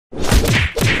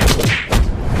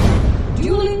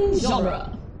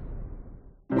genre.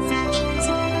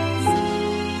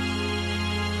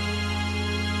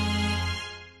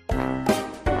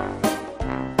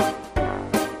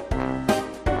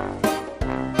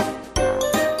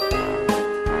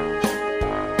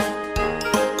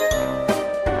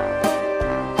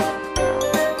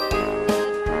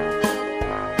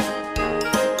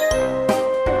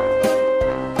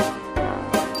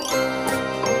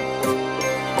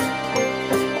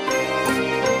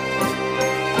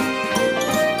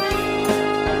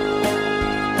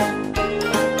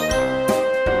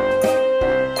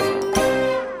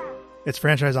 It's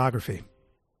Franchisography,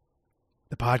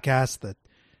 the podcast that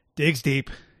digs deep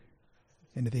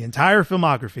into the entire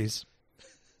filmographies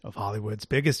of Hollywood's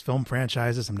biggest film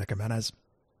franchises. I'm Nick Jimenez.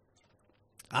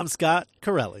 I'm Scott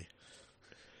Corelli.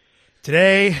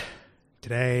 Today,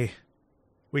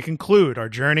 we conclude our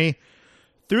journey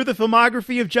through the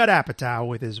filmography of Judd Apatow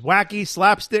with his wacky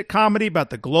slapstick comedy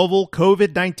about the global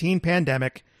COVID-19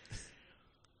 pandemic.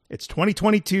 It's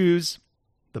 2022's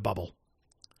The Bubble.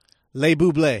 Les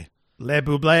Bublés. Le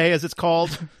Bublé, as it's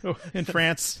called in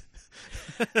France.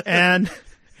 And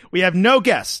we have no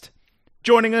guest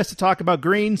joining us to talk about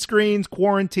green screens,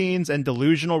 quarantines, and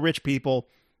delusional rich people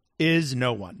is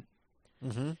no one.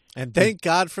 Mm-hmm. And thank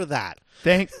God for that.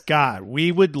 Thank God.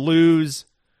 We would lose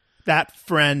that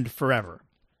friend forever.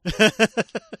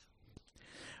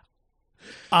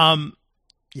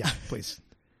 Yeah, please.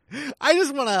 I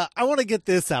want to get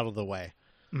this out of the way.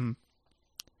 Mm.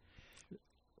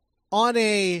 On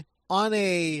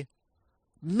a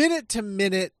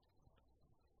minute-to-minute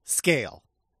scale.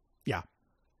 Yeah.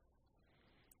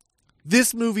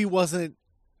 This movie wasn't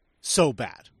so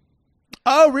bad.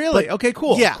 Oh, really? Okay,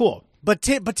 cool. Yeah. Cool. But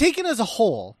taken as a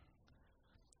whole,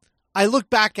 I look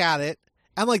back at it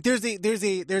and like there's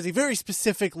a very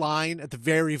specific line at the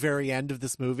very, very end of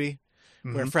this movie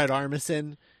where Fred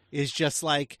Armisen is just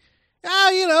like, we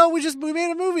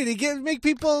made a movie to make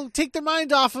people take their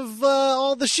mind off of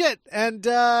all the shit, and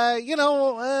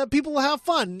people will have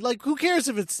fun. Like, who cares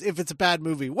if it's a bad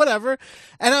movie, whatever.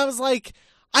 And I was like,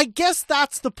 I guess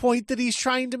that's the point that he's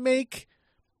trying to make,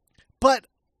 but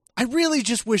I really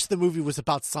just wish the movie was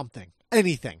about something,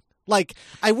 anything. Like,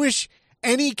 I wish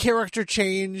any character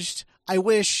changed. I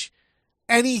wish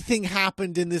anything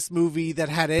happened in this movie that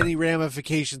had any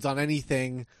ramifications on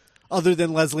anything other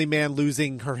than Leslie Mann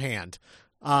losing her hand.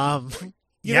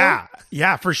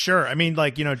 Yeah, for sure. I mean,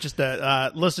 like, just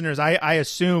the listeners, I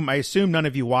assume none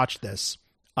of you watched this.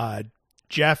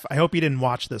 Jeff, I hope you didn't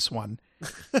watch this one.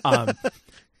 But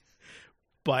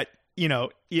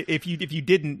if you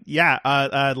didn't,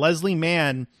 Leslie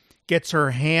Mann gets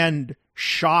her hand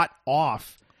shot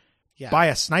off by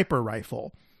a sniper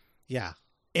rifle. Yeah.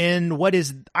 In what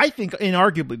is, I think,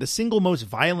 inarguably the single most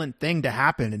violent thing to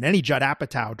happen in any Judd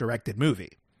Apatow directed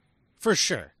movie. For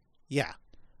sure. Yeah.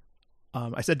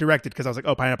 I said directed because I was like,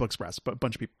 oh, Pineapple Express, but a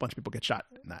bunch of people get shot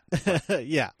in that.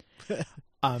 Yeah.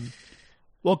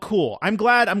 Well, cool. I'm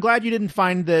glad you didn't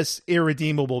find this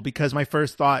irredeemable, because my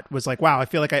first thought was like, wow, I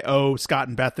feel like I owe Scott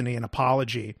and Bethany an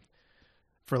apology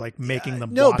for like making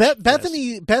them watch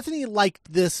Bethany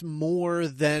liked this more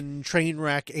than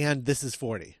Trainwreck and This Is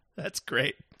 40. That's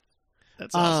great.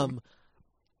 That's awesome.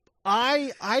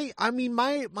 I mean,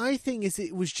 my thing is,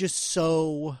 it was just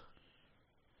so.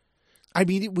 I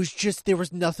mean, it was just, there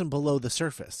was nothing below the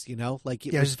surface, like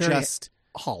it was just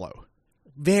hollow,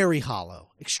 very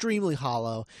hollow, extremely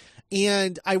hollow.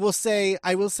 And I will say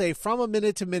from a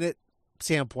minute to minute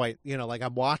standpoint, like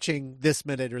I'm watching this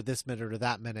minute or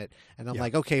that minute, and I'm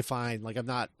like, okay, fine. Like, I'm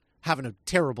not having a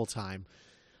terrible time,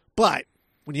 but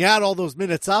when you add all those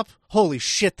minutes up, holy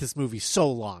shit, this movie's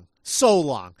so long. So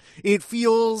long. It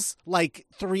feels like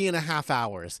 3.5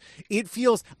 hours.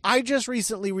 I just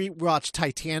recently rewatched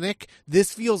Titanic.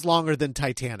 This feels longer than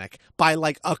Titanic by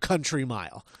like a country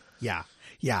mile. Yeah.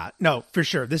 Yeah. No, for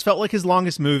sure. This felt like his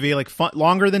longest movie, like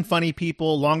longer than Funny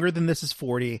People, longer than This Is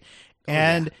 40.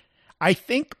 And I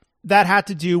think that had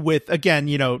to do with, again,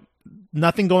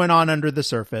 nothing going on under the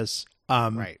surface.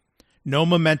 Right. No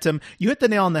momentum. You hit the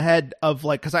nail on the head of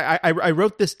like, because I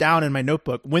wrote this down in my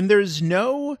notebook. When there's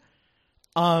no,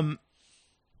 what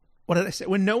did I say?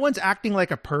 When no one's acting like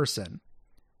a person.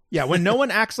 Yeah, when no one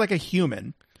acts like a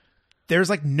human, there's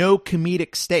like no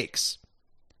comedic stakes.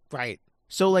 Right.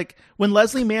 So like when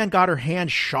Leslie Mann got her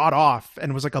hand shot off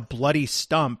and was like a bloody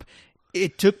stump,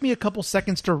 it took me a couple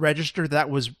seconds to register that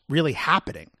was really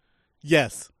happening.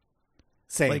 Yes.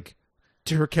 Same. Like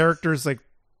to her character's like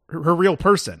her real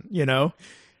person,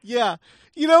 Yeah.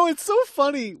 It's so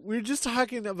funny. We were just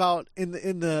talking about in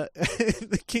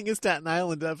the King of Staten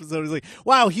Island episode. He's like,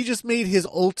 wow, he just made his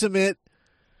ultimate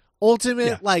ultimate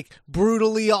Yeah. like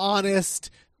brutally honest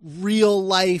real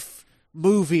life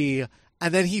movie,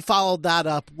 and then he followed that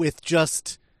up with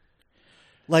just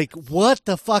like, what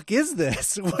the fuck is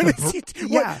this? What is he?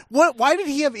 Yeah. What? Why did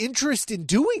he have interest in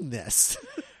doing this?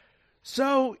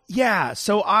 So yeah,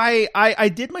 so I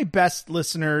did my best,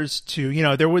 listeners, to, you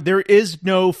know, there is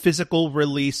no physical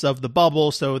release of The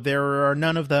Bubble, so there are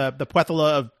none of the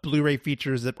plethora of Blu-ray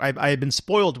features that I had been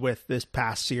spoiled with this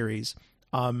past series.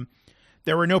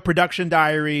 There were no production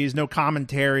diaries, no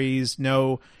commentaries,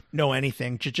 no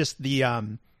anything, just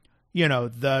the you know,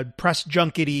 the press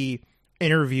junkety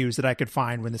interviews that I could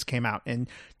find when this came out in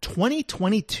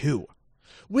 2022.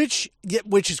 Which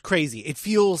is crazy. It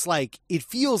feels like a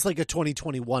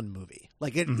 2021 movie.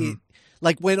 Like it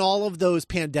like when all of those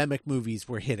pandemic movies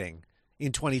were hitting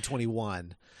in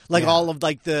 2021. Like all of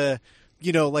like the,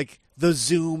 you know, like the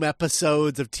Zoom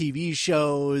episodes of TV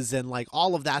shows and like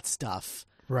all of that stuff.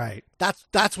 Right.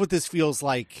 That's what this feels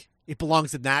like. It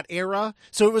belongs in that era.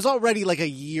 So it was already like a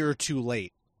year too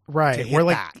late. Right. We're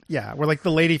like, we're like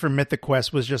the lady from Mythic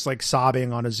Quest was just like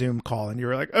sobbing on a Zoom call, and you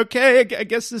were like, okay, I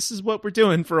guess this is what we're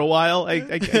doing for a while.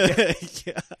 I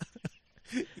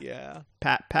Yeah.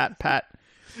 Pat.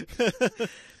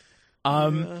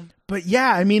 But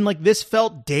yeah, I mean, like, this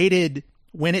felt dated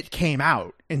when it came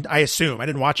out, and I assume I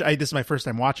didn't watch. This is my first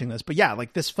time watching this, but yeah,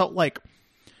 like, this felt like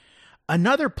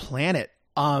another planet.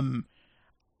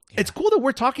 It's cool that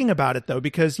we're talking about it, though,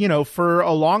 because, you know, for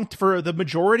the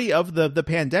majority of the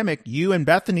pandemic, you and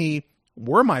Bethany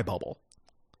were my bubble.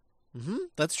 Mm-hmm.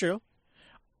 That's true.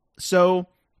 So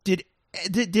did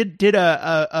a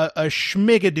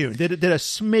schmigadoon, did a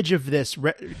smidge of this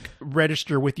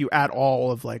register with you at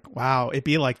all, of like, wow, it'd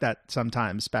be like that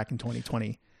sometimes back in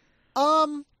 2020?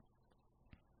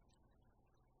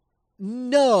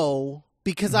 No,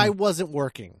 because I wasn't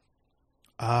working.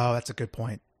 Oh, that's a good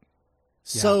point.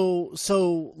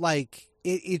 So like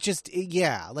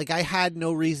like I had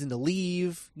no reason to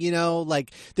leave, you know,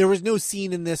 like there was no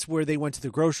scene in this where they went to the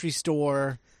grocery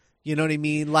store, you know what I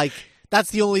mean? Like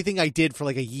that's the only thing I did for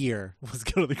like a year, was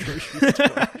go to the grocery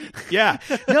store. Yeah,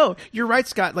 no, you're right,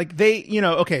 Scott. Like they, you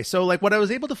know, okay. So like what I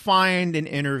was able to find in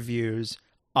interviews,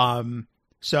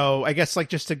 so I guess like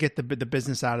just to get the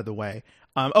business out of the way.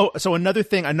 So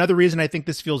another reason I think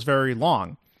this feels very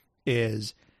long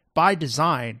is by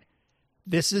design.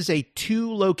 This is a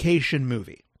 2-location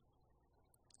movie.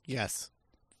 Yes.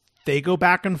 They go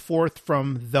back and forth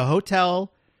from the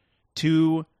hotel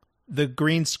to the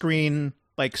green screen,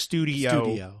 like,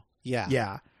 studio. Yeah.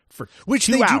 Yeah. For which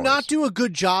 2 they hours. do not do a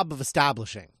good job of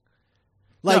establishing.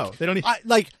 Like, no, they don't.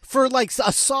 Like for like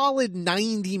a solid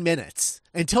 90 minutes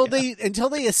until they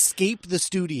escape the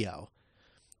studio,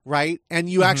 right? And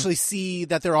you actually see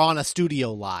that they're on a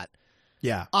studio lot.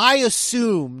 Yeah. I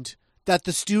assumed that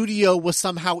the studio was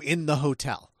somehow in the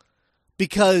hotel,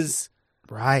 because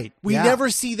we never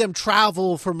see them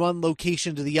travel from one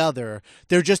location to the other.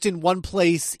 They're just in one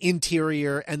place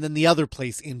interior and then the other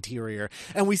place interior.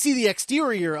 And we see the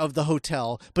exterior of the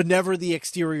hotel, but never the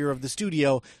exterior of the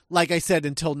studio, like I said,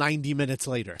 until 90 minutes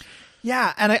later.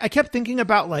 Yeah, and I kept thinking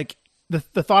about, like, the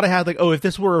thought I had, like, oh, if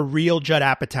this were a real Judd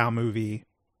Apatow movie,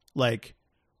 like,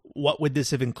 what would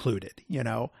this have included, you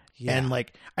know? Yeah. And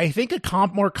like, I think a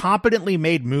more competently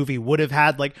made movie would have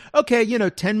had like, okay, you know,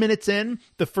 10 minutes in,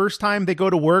 the first time they go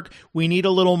to work, we need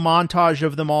a little montage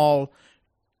of them all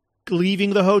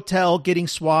leaving the hotel, getting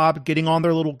swabbed, getting on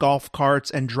their little golf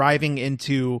carts and driving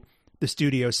into the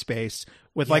studio space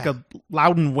with like a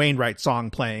Loudon Wainwright song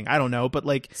playing. I don't know, but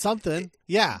like something.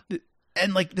 Yeah.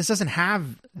 And like, this doesn't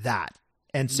have that.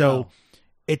 And so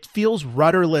it feels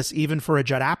rudderless even for a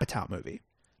Judd Apatow movie.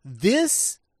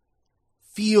 This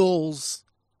feels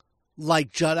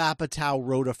like Judd Apatow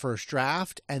wrote a first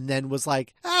draft and then was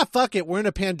like, fuck it, we're in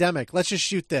a pandemic, let's just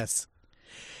shoot this.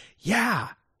 Yeah,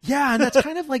 and that's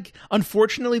kind of like,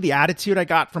 unfortunately, the attitude I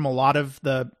got from a lot of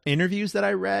the interviews that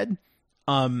I read.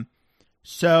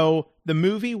 So the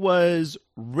movie was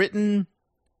written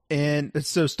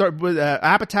start with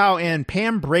Apatow, and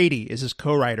Pam Brady is his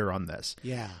co-writer on this.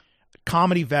 Yeah.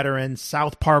 Comedy veteran,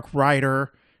 South Park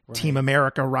writer, Team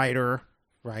America writer.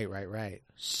 Right.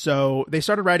 So they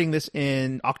started writing this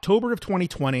in October of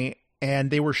 2020, and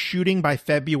they were shooting by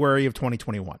February of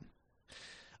 2021.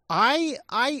 I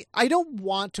don't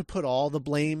want to put all the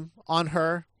blame on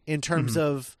her in terms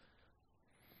of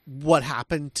what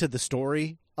happened to the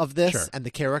story of this and the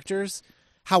characters.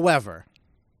 However,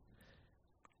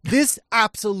 this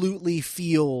absolutely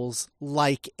feels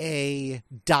like a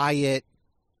diet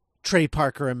Trey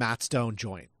Parker and Matt Stone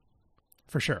joint.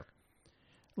 For sure.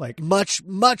 Like much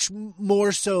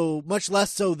more so, much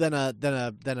less so than a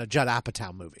Judd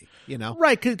Apatow movie, you know?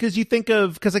 Right, because you think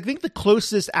of, because I think the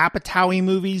closest Apatow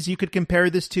movies you could compare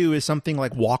this to is something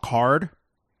like Walk Hard,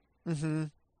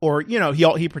 or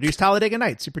he produced Talladega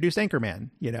Nights, he produced Anchorman,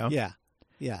 yeah.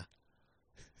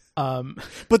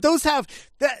 But those have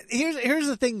that. Here's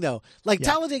the thing though, like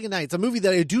Talladega Nights, a movie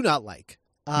that I do not like.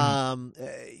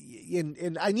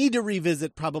 And I need to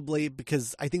revisit probably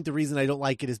because I think the reason I don't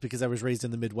like it is because I was raised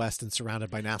in the Midwest and surrounded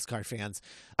by NASCAR fans.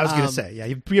 I was going to say,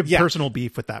 you have personal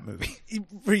beef with that movie.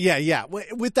 Yeah.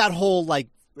 With that whole like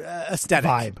aesthetic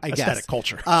vibe, I guess. Aesthetic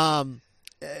culture.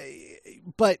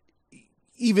 But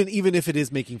even if it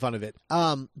is making fun of it,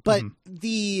 but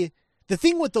the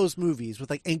thing with those movies, with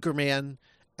like Anchorman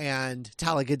and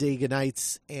Talladega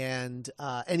Nights and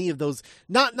any of those,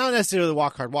 not necessarily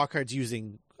Walk Hard. Walk Hard's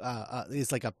using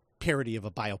is like a parody of a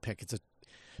biopic. It's a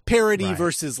parody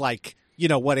versus like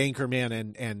what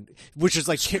Anchorman and which is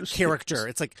like character.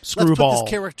 It's like Screwball. Let's put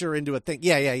this character into a thing.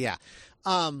 Yeah.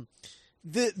 What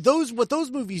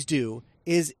those movies do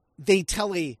is they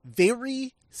tell a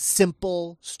very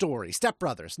simple story. Step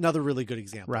Brothers, another really good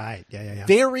example. Right. Yeah.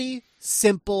 Very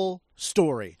simple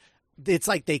story. It's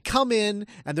like they come in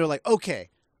and they're like, okay,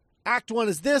 act 1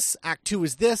 is this, act 2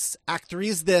 is this, act 3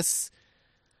 is this.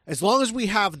 As long as we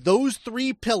have those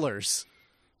 3 pillars,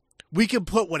 we can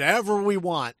put whatever we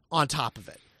want on top of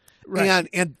it. Right.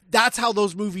 And that's how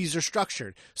those movies are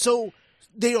structured. So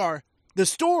the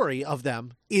story of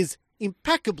them is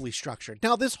impeccably structured.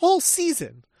 Now, this whole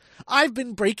season, I've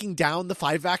been breaking down the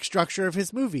 5-act structure of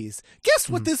his movies. Guess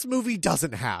what this movie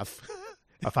doesn't have?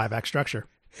 A 5-act structure.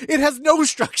 It has no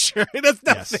structure. It has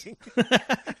nothing.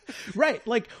 Yes. Right.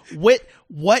 Like what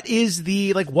is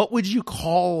the, like, what would you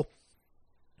call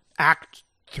act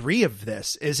 3 of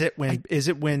this? Is it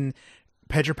when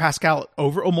Pedro Pascal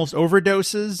almost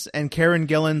overdoses and Karen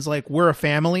Gillan's like, we're a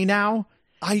family now?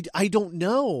 I don't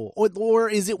know. Or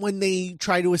is it when they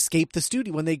try to escape the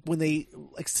studio, when they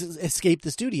escape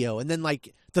the studio, and then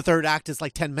like the 3rd act is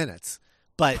like 10 minutes.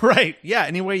 But right, yeah.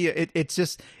 Anyway,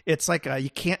 it's like you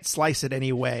can't slice it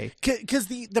any way. Because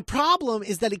the problem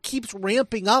is that it keeps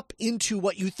ramping up into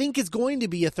what you think is going to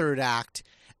be a 3rd act,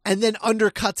 and then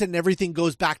undercuts it, and everything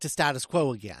goes back to status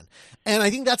quo again. And I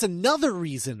think that's another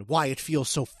reason why it feels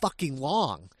so fucking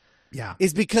long. Yeah,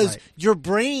 is because your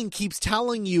brain keeps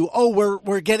telling you, oh,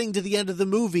 we're getting to the end of the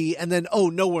movie, and then oh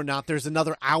no, we're not. There's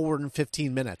another hour and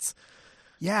 15 minutes.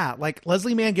 Yeah, like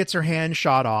Leslie Mann gets her hand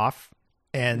shot off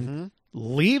and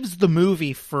leaves the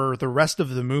movie for the rest of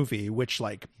the movie, which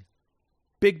like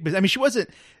big. I mean, she wasn't.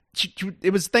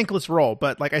 It was a thankless role,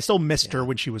 but like I still missed her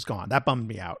when she was gone. That bummed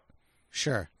me out.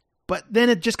 Sure. But then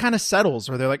it just kind of settles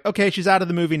where they're like, okay, she's out of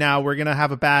the movie now. We're going to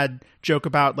have a bad joke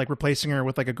about like replacing her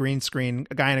with like a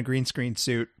guy in a green screen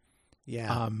suit.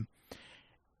 Yeah.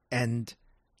 And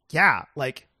yeah,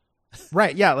 like,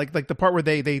 right. Yeah. Like the part where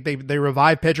they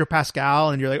revive Pedro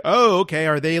Pascal and you're like, oh, okay.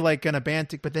 Are they like going to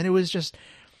Bantic? But then it was just,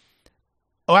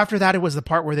 after that, it was the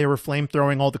part where they were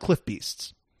flamethrowing all the cliff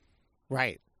beasts.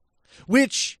 Right.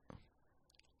 Which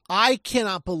I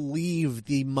cannot believe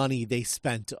the money they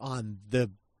spent on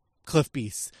the cliff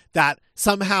beasts that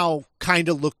somehow kind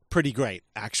of look pretty great,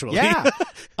 actually.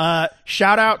 Yeah.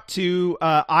 Shout out to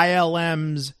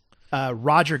ILM's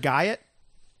Roger Guyett,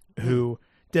 who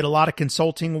did a lot of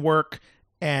consulting work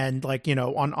and like,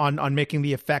 on making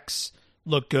the effects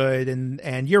look good.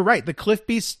 And you're right. The cliff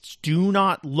beasts do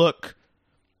not look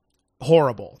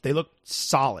horrible. They look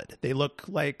solid. They look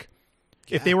like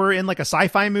if they were in like a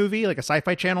sci-fi movie, like a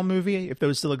Sci-Fi Channel movie, if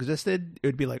those still existed, it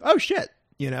would be like, oh shit,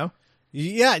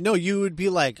 Yeah, no, you would be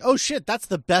like, oh shit, that's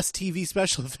the best TV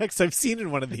special effects I've seen in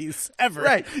one of these ever.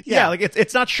 Right. Yeah, like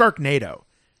it's not Sharknado.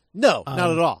 No,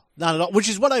 not at all. Not at all, which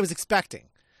is what I was expecting.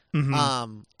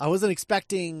 Mm-hmm. I wasn't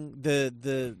expecting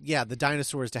the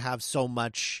dinosaurs to have so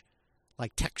much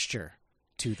like texture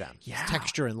to them. Yeah.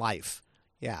 Texture and life.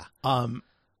 Yeah.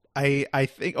 I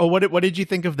think what did you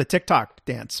think of the TikTok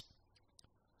dance?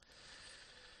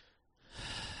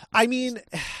 I mean,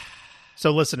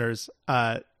 so listeners,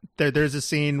 there's a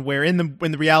scene where in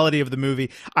the reality of the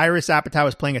movie, Iris Apatow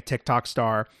is playing a TikTok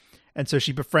star, and so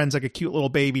she befriends like a cute little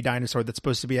baby dinosaur that's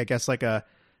supposed to be, I guess, like a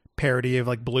parody of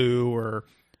like Blue or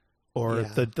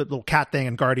the little cat thing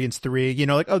in Guardians 3.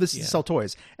 Like, oh, this is to sell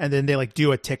toys, and then they like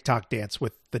do a TikTok dance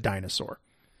with the dinosaur,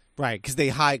 right?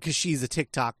 Because she's a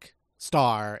TikTok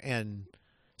star, and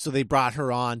so they brought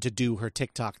her on to do her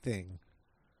TikTok thing.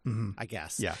 I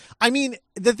guess. Yeah. I mean,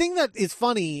 the thing that is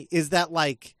funny is that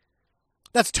like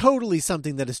that's totally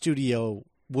something that a studio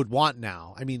would want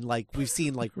now. I mean, like we've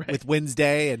seen like with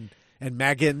Wednesday and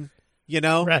Megan,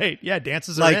 Right. Yeah,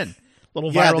 dances are like, in.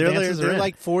 little Yeah, viral dances they're are in.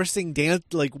 like forcing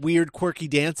like weird, quirky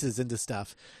dances into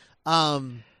stuff,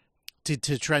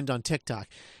 to trend on TikTok.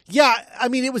 Yeah, I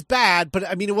mean it was bad, but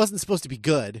I mean it wasn't supposed to be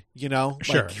good. You know,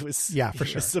 Sure. Like, it was. Yeah, for it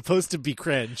sure. was supposed to be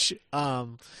cringe.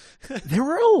 There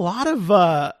were a lot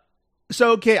of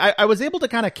so okay, I was able to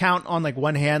kind of count on like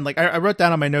one hand. Like I wrote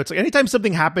down on my notes, like anytime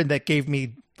something happened that gave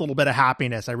me a little bit of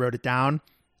happiness, I wrote it down.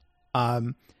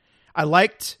 I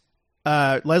liked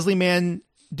Leslie Mann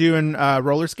doing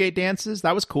roller skate dances.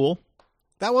 That was cool.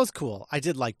 That was cool. I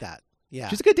did like that. Yeah,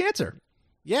 She's a good dancer.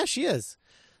 yeah, she is.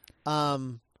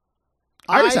 Iris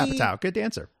I- Apatow, good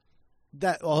dancer.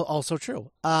 That also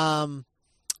true.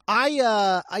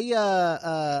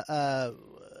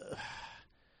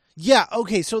 Yeah.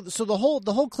 Okay. So the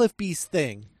whole Cliff Beast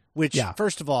thing, which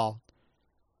first of all,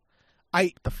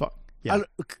 The fuck. Yeah,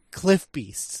 Cliff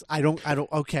Beasts. I don't.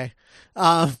 Okay.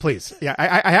 please. Yeah,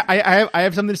 I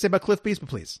have something to say about Cliff Beast, but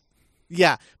please.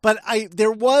 Yeah, but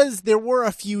there were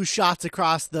a few shots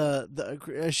across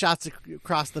the shots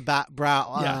across the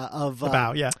brow of The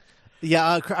bow. Yeah.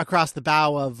 Yeah, across the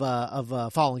bow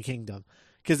of Fallen Kingdom,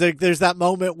 because there's that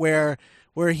moment where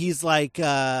he's like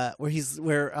where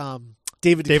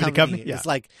David Duchovny yeah.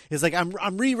 is like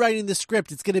I'm rewriting the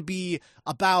script. It's going to be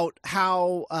about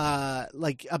how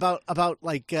about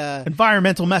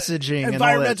Environmental messaging.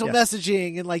 environmental and all that.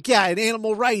 messaging and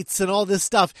animal rights and all this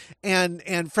stuff. And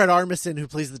Fred Armisen, who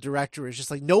plays the director, is just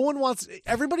like,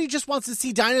 everybody just wants to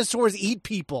see dinosaurs eat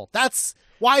people. That's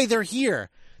why they're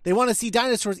here. They want to see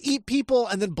dinosaurs eat people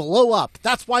and then blow up.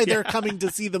 That's why they're coming to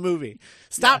see the movie.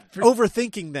 Stop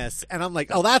overthinking this. And I'm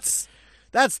like, oh, that's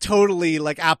totally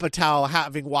like Apatow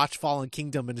having watched Fallen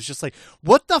Kingdom, and it's just like,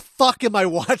 what the fuck am I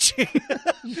watching?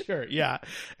 Sure, yeah.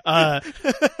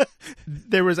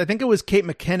 There was, I think it was Kate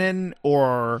McKinnon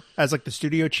or as like the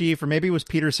studio chief, or maybe it was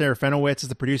Peter Serafinowicz as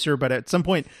the producer. But at some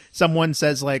point, someone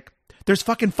says like, "There's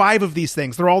fucking 5 of these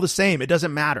things. They're all the same. It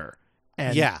doesn't matter."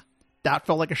 And that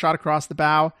felt like a shot across the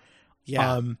bow.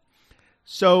 Yeah.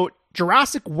 So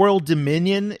Jurassic World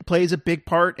Dominion plays a big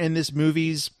part in this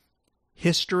movie's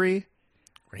history.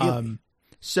 Really?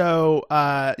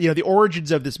 The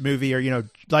origins of this movie are,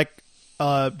 like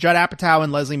Judd Apatow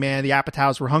and Leslie Mann. The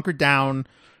Apatows were hunkered down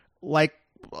like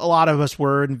a lot of us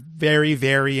were in very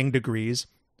varying degrees.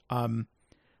 Scott,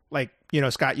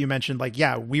 you mentioned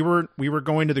we were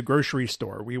going to the grocery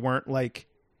store. We weren't like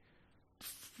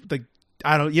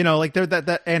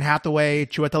that Anne Hathaway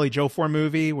Chiwetel Ejiofor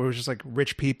movie where it was just like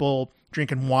rich people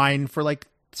drinking wine for like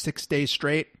 6 days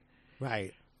straight.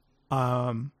 Right.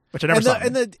 Which I never saw.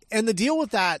 And the deal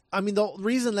with that, I mean, the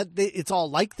reason that it's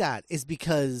all like that is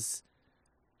because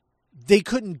they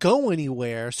couldn't go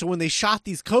anywhere. So when they shot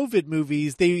these COVID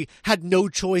movies, they had no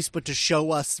choice but to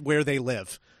show us where they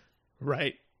live.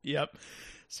 Right. Yep.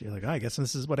 So you're like, I guess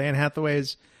this is what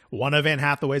one of Anne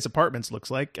Hathaway's apartments looks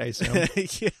like, I assume.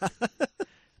 Yeah.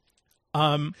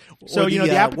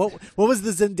 What was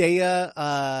the Zendaya?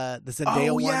 The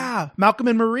Zendaya one? Yeah, Malcolm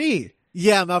and Marie.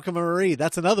 Yeah, Malcolm and Marie.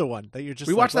 That's another one that you're just.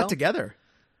 We watched that together.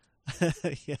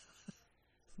 Yeah.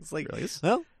 It's like, really?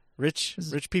 Well, rich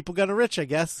people gonna rich, I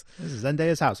guess. This is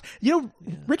Zendaya's house.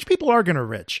 Rich people are gonna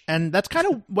rich, and that's kind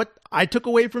of what I took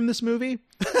away from this movie.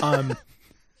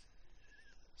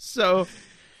 So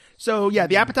yeah,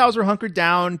 the Apatows were hunkered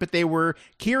down, but they were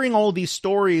hearing all these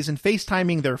stories and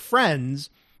FaceTiming their friends,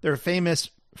 their famous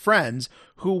friends,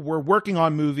 who were working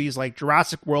on movies like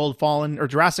Jurassic World Fallen or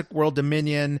Jurassic World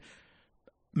Dominion,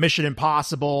 Mission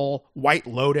Impossible, White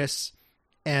Lotus,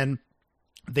 and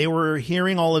they were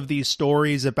hearing all of these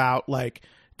stories about like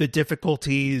the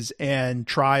difficulties and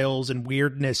trials and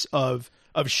weirdness of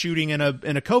shooting in a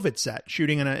COVID set,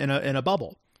 shooting in a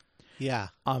bubble. Yeah.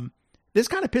 This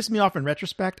kind of pissed me off in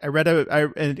retrospect. I read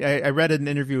an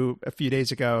interview a few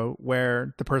days ago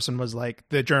where the person was like,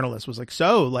 the journalist was like,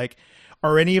 so like,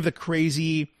 are any of the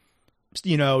crazy,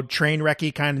 train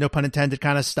wrecky kind of, no pun intended,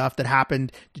 kind of stuff that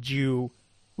happened?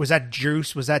 Was that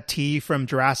juice? Was that tea from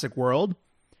Jurassic World?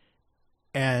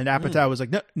 And Apatow was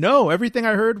like, no, everything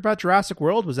I heard about Jurassic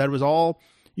World was that it was all,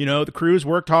 the crews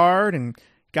worked hard and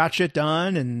got shit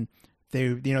done. And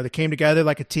they came together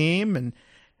like a team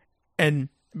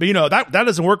but that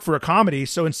doesn't work for a comedy.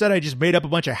 So instead I just made up a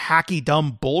bunch of hacky,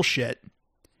 dumb bullshit.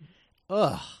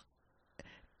 Ugh.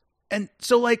 And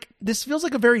so like, this feels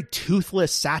like a very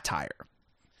toothless satire.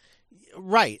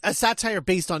 Right. A satire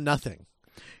based on nothing.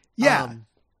 Yeah.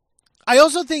 I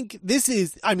also think this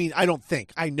is, I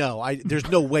know, there's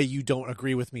no way you don't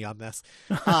agree with me on this.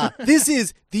 This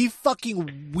is the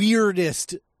fucking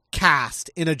weirdest cast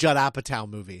in a Judd Apatow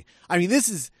movie. I mean, this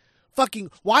is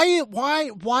fucking, why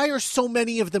are so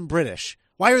many of them British?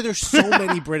 Why are there so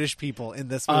many British people in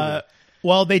this movie?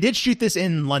 Well, they did shoot this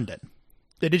in London.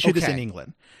 They did shoot this in Okay.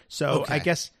 England. So Okay. I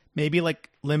guess maybe like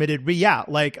limited. But yeah,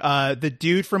 like the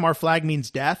dude from Our Flag Means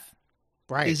Death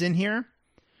Right. is in here.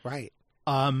 Right.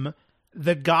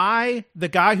 The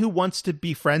guy who wants to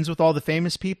be friends with all the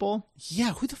famous people,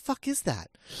 Yeah. Who the fuck is that?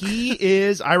 he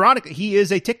is ironically he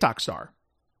is a TikTok star.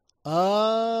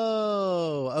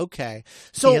 Oh, okay.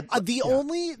 So had- the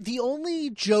only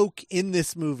joke in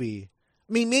this movie,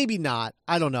 I mean, maybe not.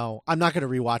 I don't know. I'm not going to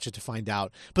rewatch it to find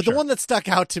out. But Sure. the one that stuck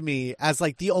out to me as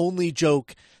like the only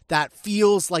joke that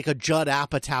feels like a Judd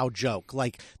Apatow joke,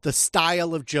 like the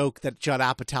style of joke that Judd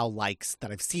Apatow likes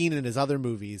that I've seen in his other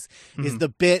movies, is the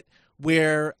bit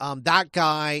where that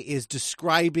guy is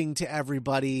describing to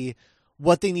everybody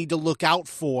what they need to look out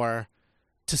for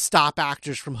to stop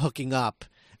actors from hooking up.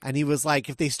 And he was like,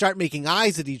 if they start making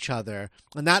eyes at each other,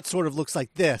 and that sort of looks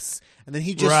like this. And then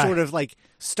he just Right. sort of like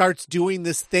starts doing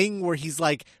this thing where he's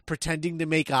like pretending to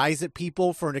make eyes at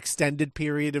people for an extended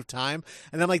period of time.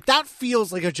 And I'm like, that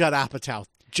feels like a Judd Apatow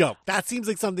joke. That seems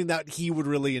like something that he would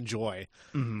really enjoy.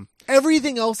 Mm-hmm.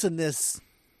 Everything else in this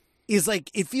is like,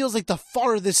 it feels like the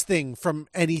farthest thing from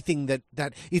anything that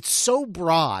it's so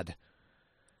broad.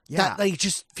 Yeah. That like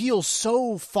just feels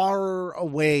so far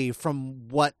away from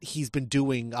what he's been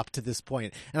doing up to this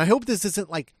point. And I hope this isn't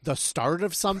like the start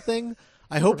of something.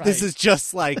 I hope this Right. is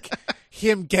just like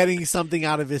him getting something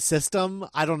out of his system.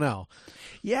 I don't know.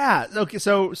 Yeah. Okay.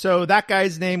 So that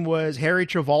guy's name was Harry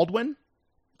Trevaldwin,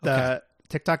 the Okay.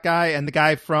 TikTok guy, and the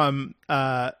guy from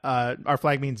Our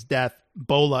Flag Means Death,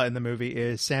 Bola in the movie,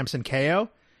 is Samson Kao.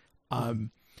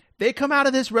 They come out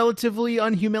of this relatively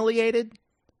unhumiliated.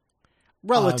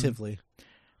 Relatively.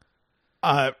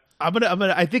 I'm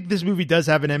gonna. I think this movie does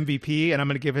have an MVP, and I'm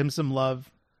gonna give him some love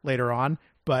later on.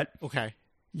 But Okay.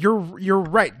 you're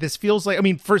right. This feels like. I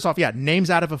mean, first off, yeah,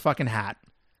 names out of a fucking hat.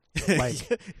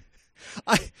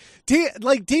 Like,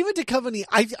 David Duchovny,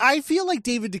 I feel like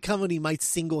David Duchovny might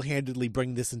single-handedly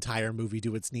bring this entire movie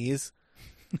to its knees.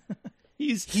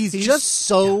 he's Just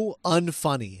so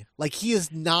unfunny. Like, he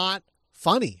is not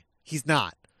funny. He's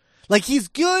not. Like, he's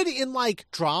good in like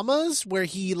dramas where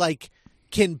he like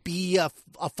can be a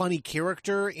funny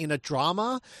character in a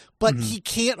drama, but he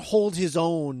can't hold his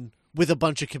own with a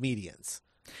bunch of comedians.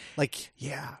 Like,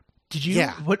 Yeah. Did you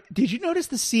Yeah. did you notice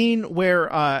the scene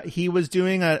where he was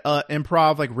doing a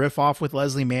improv like riff off with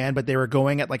Leslie Mann, but they were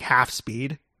going at like half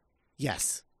speed?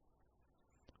 yes.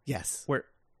 Where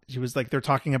she was like, they're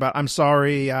talking about, I'm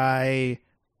sorry I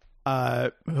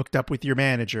hooked up with your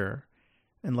manager.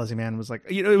 And Leslie Mann was like,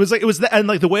 you know, it was that, and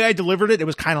like the way I delivered it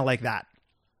was kind of like that,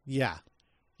 Yeah.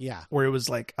 where it was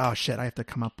like, oh shit, I have to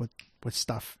come up with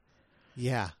stuff.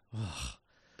 Yeah.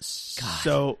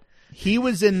 So he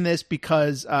was in this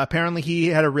because apparently he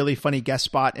had a really funny guest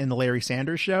spot in the Larry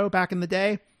Sanders Show back in the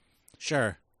day.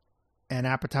 Sure. And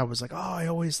Apatow was like, oh, I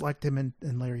always liked him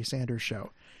in Larry Sanders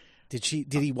Show. Did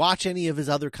he watch any of his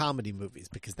other comedy movies?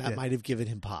 Because that Did. might have given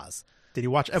him pause. Did he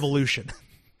watch Evolution?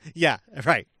 Yeah,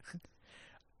 right.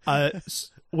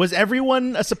 Was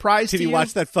everyone a surprise Did to he you?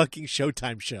 watch that fucking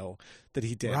Showtime show that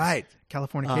he did? Right.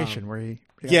 Californication, where he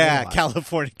got Yeah, realized.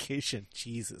 Californication.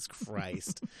 Jesus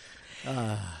Christ.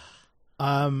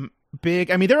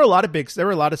 Big. I mean, there were a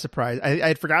lot of surprise. I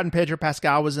had forgotten Pedro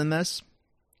Pascal was in this.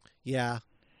 Yeah.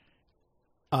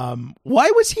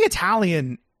 Why was he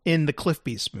Italian in the Cliff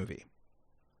Beast movie?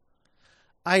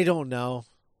 I don't know.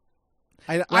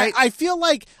 Right. I feel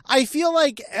like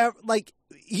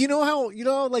you know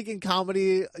how like in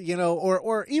comedy, you know,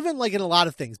 or even like in a lot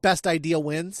of things, best idea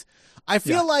wins. I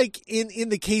feel Yeah. like in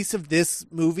the case of this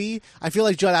movie, I feel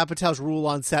like Judd Apatow's rule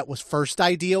on set was first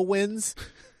idea wins.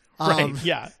 Right.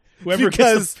 Yeah.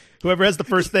 because- Whoever has the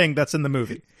first thing, that's in the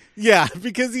movie. Yeah,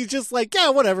 because he's just like, yeah,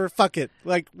 whatever, fuck it.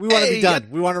 Like, we want to be done.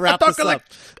 We want to wrap this up.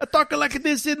 I talk like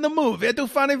this in the movie. I do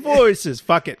funny voices.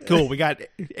 Fuck it. Cool. We got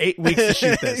 8 weeks to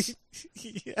shoot this.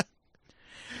 Yeah.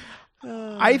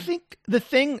 I think the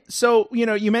thing, so, you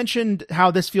know, you mentioned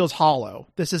how this feels hollow.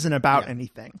 This isn't about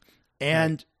anything.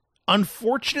 And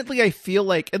unfortunately, I feel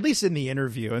like, at least in the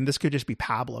interview, and this could just be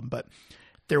pablum, but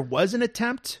there was an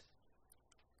attempt,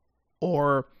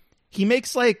 or he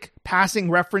makes like passing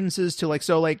references to like,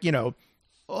 so like, you know,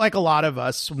 like a lot of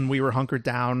us when we were hunkered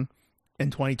down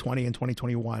in 2020 and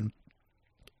 2021,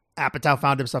 Apatow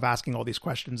found himself asking all these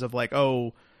questions of like,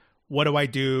 oh, what do I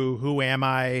do? Who am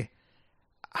I?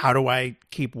 How do I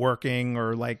keep working?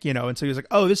 Or like, you know, and so he was like,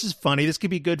 oh, this is funny. This could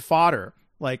be good fodder.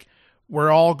 Like,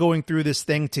 we're all going through this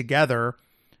thing together.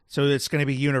 So it's going to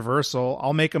be universal.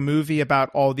 I'll make a movie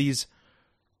about all these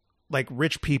like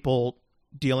rich people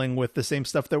dealing with the same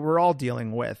stuff that we're all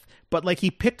dealing with. But like, he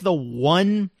picked the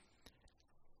one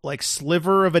like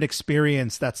sliver of an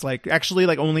experience that's like actually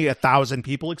like only 1,000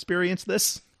 people experience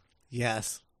this.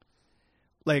 Yes.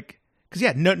 Like, because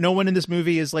yeah, no one in this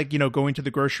movie is like, you know, going to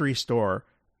the grocery store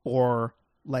or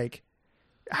like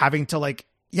having to like,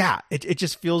 yeah, it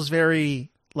just feels very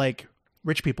like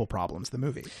rich people problems, the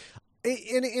movie.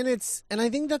 And I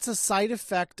think that's a side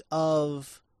effect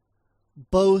of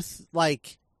both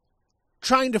like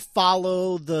trying to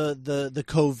follow the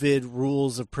COVID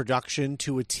rules of production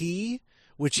to a T,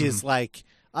 which is like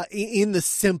in the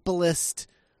simplest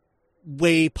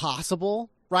way possible,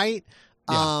 right?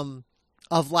 Yeah.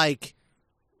 Of like,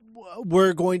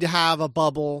 we're going to have a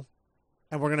bubble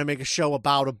and we're going to make a show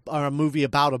about or a movie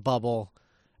about a bubble,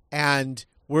 and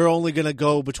we're only going to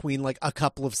go between like a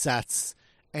couple of sets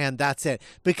and that's it.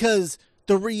 Because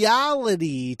the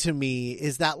reality to me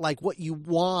is that like what you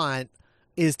want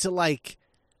is to like,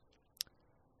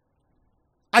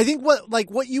 I think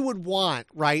what you would want,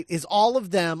 right, is all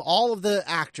of the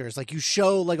actors, like you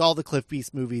show like all the Cliff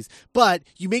Beast movies, but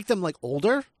you make them like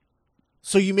older.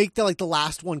 So you make the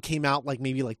last one came out like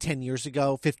maybe like 10 years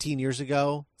ago, 15 years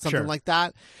ago, something like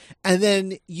that. And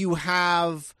then you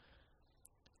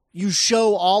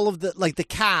show all of the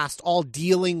cast all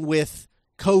dealing with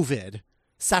COVID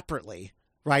separately,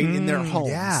 right, in their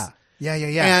homes. Yeah.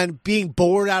 And being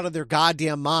bored out of their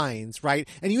goddamn minds, right?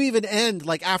 And you even end,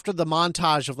 like, after the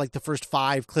montage of, like, the first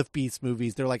 5 Cliff Beast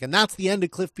movies, they're like, and that's the end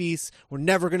of Cliff Beast. We're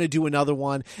never going to do another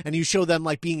one. And you show them,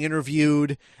 like, being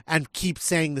interviewed and keep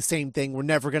saying the same thing. We're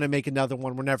never going to make another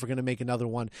one. We're never going to make another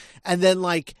one. And then,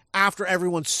 like, after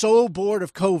everyone's so bored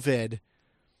of COVID,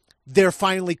 they're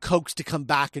finally coaxed to come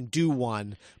back and do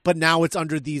one. But now it's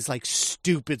under these, like,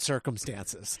 stupid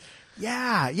circumstances.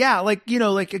 Yeah, like, you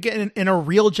know, like again in a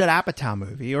real Judd Apatow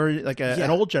movie or like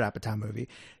an old Judd Apatow movie,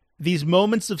 these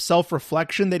moments of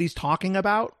self-reflection that he's talking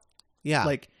about,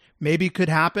 like maybe could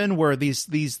happen where the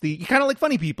kind of like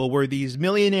Funny People, where these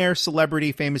millionaire,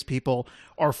 celebrity, famous people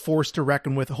are forced to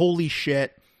reckon with, holy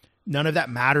shit, none of that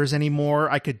matters anymore.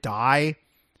 I could die.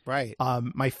 Right.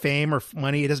 My fame or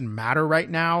money, it doesn't matter right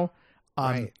now.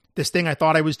 Right. This thing I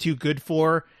thought I was too good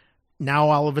for, now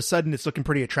all of a sudden it's looking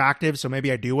pretty attractive, so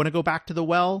maybe I do want to go back to the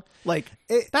well. Like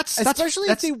especially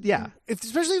if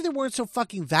they weren't so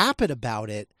fucking vapid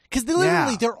about it, because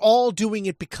they're all doing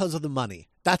it because of the money.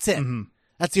 That's it. Mm-hmm.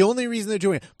 That's the only reason they're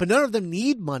doing it. But none of them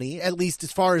need money, at least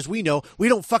as far as we know. We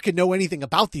don't fucking know anything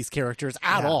about these characters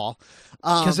at all,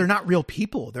 because they're not real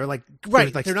people. They're like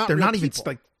they're not even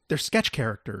like, they're sketch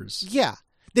characters. Yeah.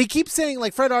 They keep saying,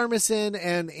 like, Fred Armisen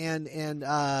and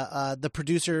the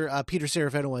producer Peter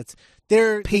Serafinowicz,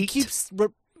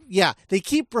 they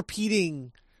keep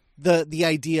repeating the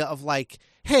idea of like,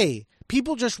 hey,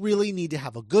 people just really need to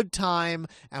have a good time,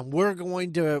 and we're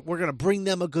gonna bring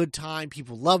them a good time.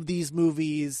 People love these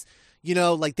movies, you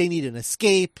know, like they need an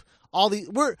escape. All these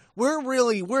we're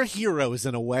heroes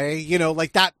in a way, you know,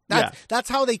 like that's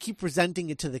how they keep presenting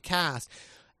it to the cast.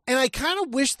 And I kind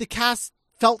of wish the cast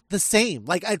felt the same.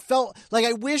 Like I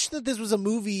wish that this was a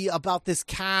movie about this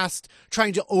cast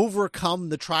trying to overcome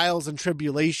the trials and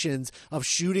tribulations of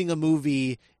shooting a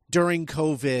movie during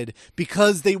COVID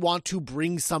because they want to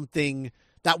bring something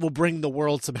that will bring the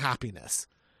world some happiness.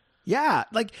 Yeah,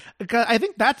 like I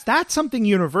think that's something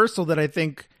universal that I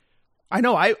think I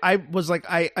know. I was like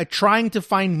I trying to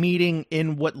find meaning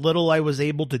in what little I was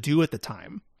able to do at the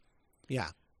time. Yeah,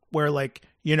 where like,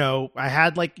 you know, I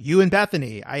had like you and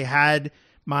Bethany. We had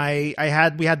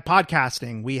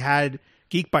podcasting, we had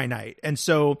Geek by Night. And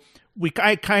so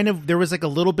there was like a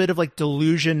little bit of like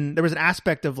delusion. There was an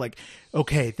aspect of like,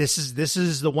 okay, this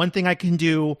is the one thing I can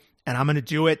do, and I'm going to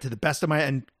do it to the best of my,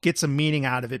 and get some meaning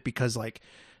out of it, because like,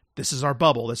 this is our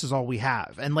bubble. This is all we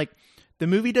have. And like, the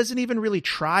movie doesn't even really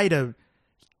try to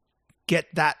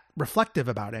get that reflective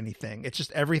about anything. It's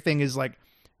just, everything is like,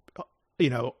 you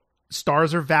know,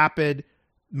 stars are vapid,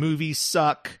 movies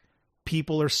suck,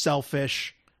 people are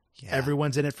selfish. Yeah.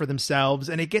 Everyone's in it for themselves,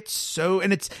 and it gets so,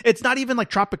 and it's not even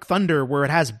like Tropic Thunder where it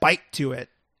has bite to it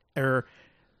or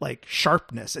like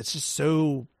sharpness. It's just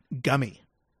so gummy.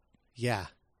 Yeah.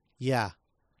 Yeah.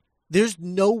 There's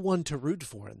no one to root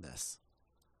for in this.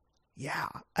 Yeah.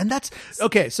 And that's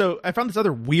okay. So I found this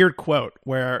other weird quote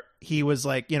where he was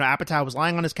like, you know, Apatow was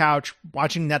lying on his couch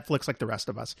watching Netflix like the rest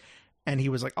of us. And he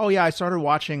was like, oh yeah, I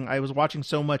was watching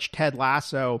so much Ted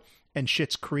Lasso and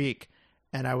Schitt's Creek.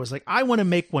 And I was like, I want to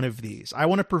make one of these. I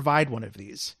want to provide one of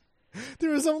these. There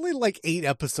was only like 8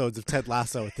 episodes of Ted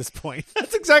Lasso at this point.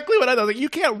 That's exactly what I thought. Like, you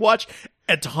can't watch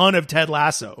a ton of Ted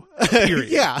Lasso. Period.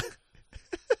 Yeah.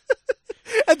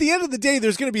 At the end of the day,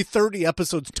 there's going to be 30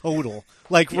 episodes total.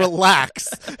 Like, relax.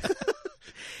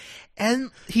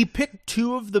 And he picked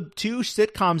two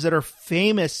sitcoms that are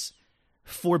famous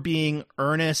for being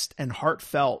earnest and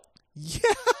heartfelt. Yeah.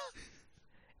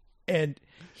 And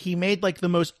he made like the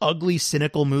most ugly,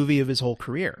 cynical movie of his whole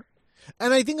career.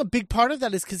 And I think a big part of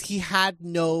that is because he had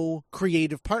no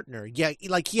creative partner. Yeah,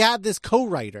 like he had this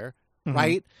co-writer,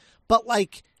 right? But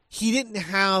like he didn't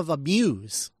have a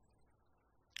muse.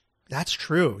 That's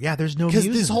true. Yeah, there's no muse.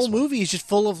 Because this whole movie is just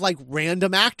full of like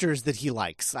random actors that he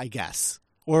likes, I guess.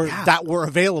 Or that were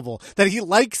available. That he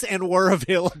likes and were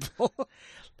available.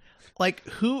 Like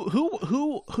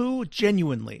who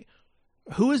genuinely,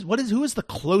 who is the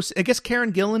closest? I guess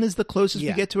Karen Gillan is the closest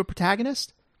we get to a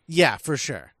protagonist. Yeah, for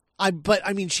sure. But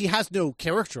I mean, she has no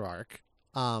character arc.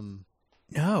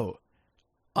 No.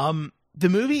 The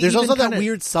movie. There's also that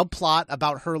weird subplot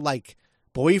about her like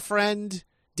boyfriend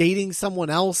dating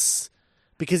someone else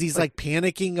because he's like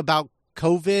panicking about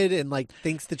COVID and like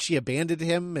thinks that she abandoned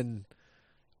him and.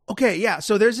 Okay, yeah.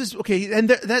 So there's this. Okay, and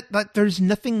that there's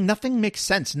nothing. Nothing makes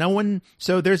sense. No one.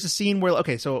 So there's a scene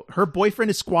where so her boyfriend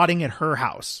is squatting at her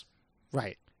house,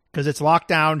 right? Because it's locked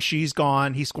down. She's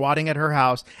gone. He's squatting at her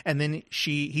house, and then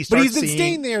he starts. But he's been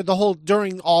staying there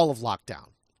during all of lockdown.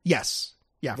 Yes.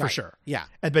 Yeah, for sure. Yeah,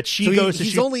 but she goes.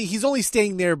 He's only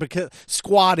staying there because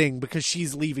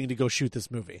she's leaving to go shoot this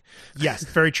movie. Yes,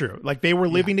 very true. Like they were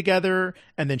living together,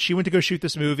 and then she went to go shoot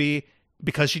this movie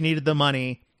because she needed the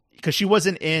money. Because she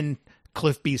wasn't in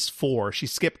Cliff Beast 4. She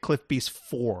skipped Cliff Beast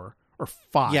 4 or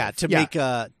 5. Yeah, to make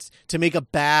a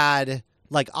bad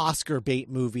like Oscar bait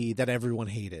movie that everyone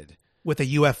hated. With a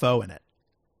UFO in it.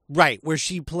 Right, where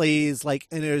she plays like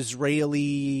an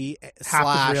Israeli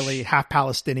half Israeli, half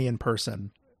Palestinian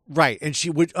person. Right, and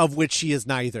of which she is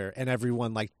neither, and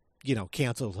everyone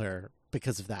canceled her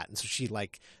because of that. And so she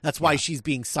that's why she's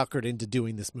being suckered into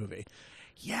doing this movie.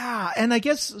 Yeah, and I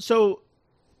guess so.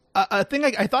 A thing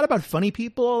I thought about Funny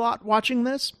People a lot watching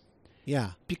this.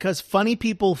 Yeah. Because Funny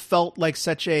People felt like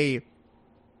such a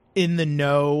in the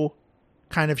know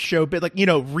kind of show, but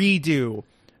Redo,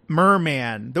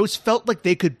 Merman, those felt like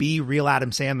they could be real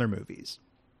Adam Sandler movies.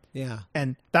 Yeah.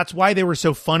 And that's why they were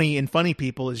so funny in Funny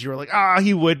People is you're like,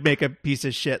 he would make a piece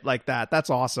of shit like that. That's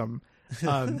awesome.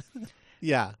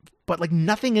 Yeah. But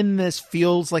nothing in this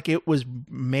feels like it was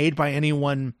made by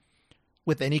anyone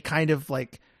with any kind of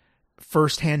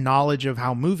firsthand knowledge of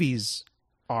how movies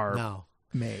are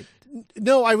made.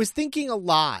 No, I was thinking a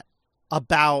lot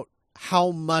about how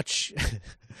much.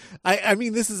 I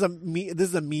mean, this is a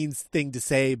mean thing to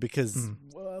say because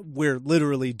we're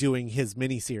literally doing his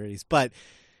miniseries, but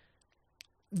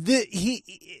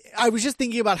I was just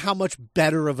thinking about how much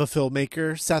better of a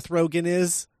filmmaker Seth Rogen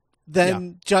is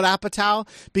than Judd Apatow,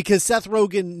 because Seth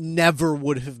Rogen never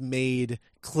would have made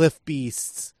Cliff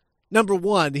Beasts. Number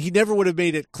one, he never would have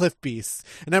made it Cliff Beasts.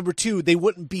 And number two, they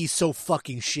wouldn't be so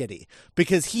fucking shitty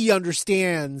because he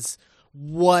understands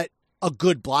what a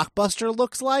good blockbuster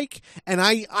looks like. And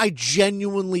I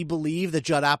genuinely believe that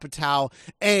Judd Apatow,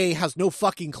 has no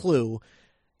fucking clue.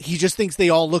 He just thinks they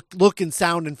all look and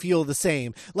sound and feel the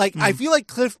same. I feel like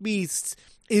Cliff Beasts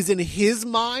is in his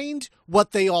mind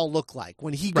what they all look like.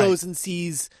 When he goes and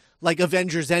sees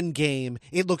Avengers Endgame,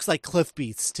 it looks like Cliff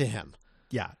Beasts to him.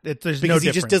 Yeah, there's because no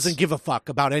he just doesn't give a fuck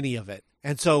about any of it.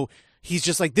 And so he's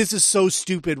just like, this is so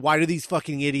stupid. Why do these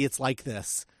fucking idiots like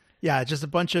this? Yeah, just a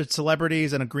bunch of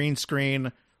celebrities and a green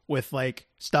screen with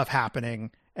stuff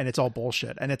happening and it's all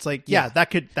bullshit. And it's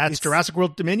that's Jurassic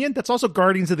World Dominion. That's also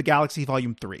Guardians of the Galaxy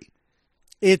Volume 3.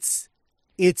 It's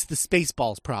the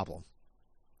Spaceballs problem.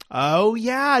 Oh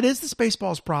yeah, it is the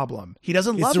Spaceballs problem. He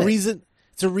doesn't love it.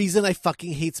 It's the reason I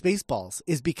fucking hate Spaceballs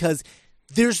is because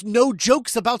there's no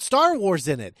jokes about Star Wars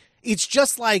in it. It's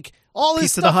just all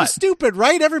this stuff is stupid,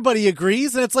 right? Everybody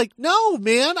agrees. And it's no,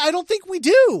 man, I don't think we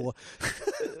do.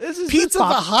 Pizza the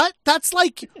Hut? That's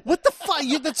what the fuck?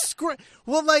 That's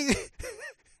well,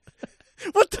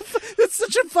 what the fuck? That's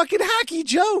such a fucking hacky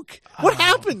joke. What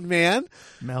happened, man?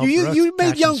 You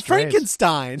made Young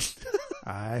Frankenstein.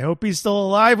 I hope he's still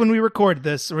alive when we record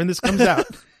this or when this comes out.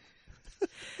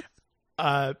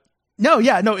 No,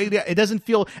 it doesn't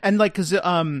feel, and because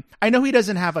I know he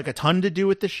doesn't have a ton to do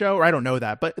with the show, or I don't know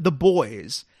that, but The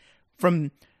Boys, from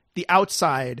the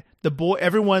outside,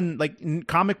 everyone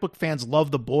comic book fans love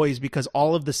The Boys because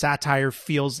all of the satire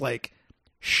feels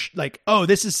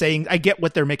this is saying I get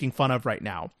what they're making fun of right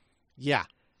now. Yeah,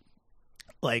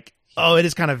 it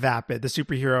is kind of vapid, the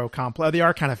superhero complex. They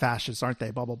are kind of fascist, aren't they?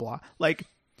 Blah blah blah.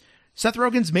 Seth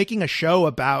Rogen's making a show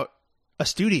about a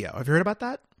studio. Have you heard about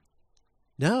that?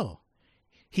 No.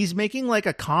 He's making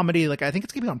a comedy, I think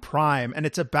it's going to be on Prime, and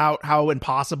it's about how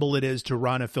impossible it is to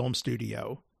run a film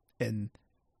studio in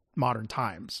modern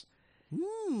times.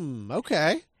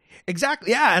 Okay.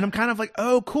 Exactly. Yeah. And I'm kind of like,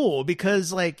 oh, cool.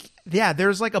 Because like, yeah,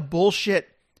 there's like a bullshit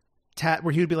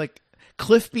where he would be like,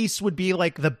 Cliff Beast would be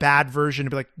like the bad version to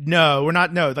be like, no, we're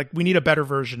not. No, like we need a better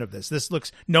version of this. This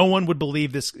looks, no one would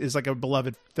believe this is like a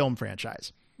beloved film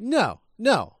franchise. No.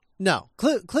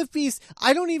 Cliff Beast,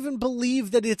 I don't even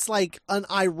believe that it's like an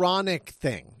ironic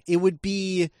thing. It would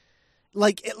be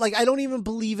like I don't even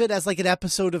believe it as like an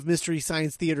episode of Mystery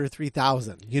Science Theater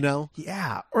 3000, you know?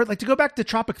 Yeah. Or like to go back to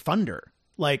Tropic Thunder.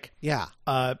 Like, yeah.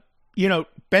 You know,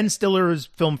 Ben Stiller's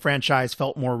film franchise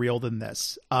felt more real than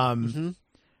this.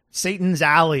 Satan's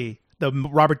Alley, the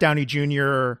Robert Downey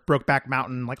Jr. Brokeback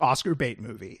Mountain, like Oscar bait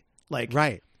movie. Like,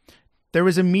 right. There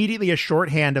was immediately a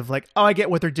shorthand of like, oh, I get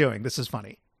what they're doing. This is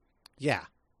funny. Yeah.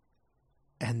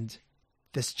 And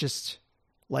this just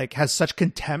like has such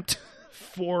contempt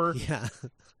for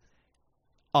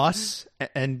us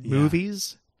and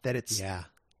movies that it's,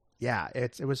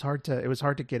 it was hard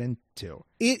to get into.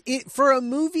 It for a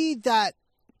movie that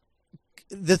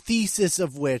the thesis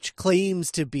of which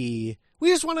claims to be, we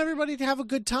just want everybody to have a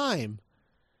good time.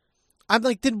 I'm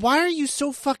like, then why are you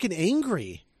so fucking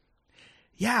angry?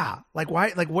 Yeah. Like,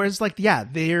 why? Like, where's like, yeah,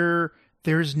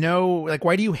 there's no, like,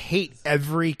 why do you hate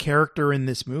every character in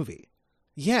this movie?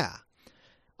 Yeah.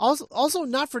 Also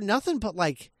not for nothing, but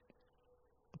like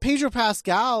Pedro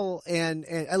Pascal and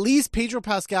at least Pedro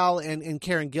Pascal and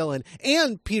Karen Gillan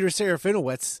and Peter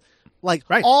Serafinowicz, like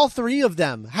all three of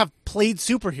them have played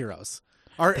superheroes,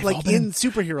 are like in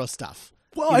superhero stuff.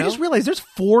 Well, I just realized there's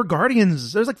 4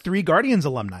 Guardians. There's like 3 Guardians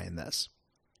alumni in this.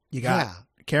 You got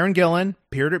Karen Gillan,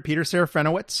 Peter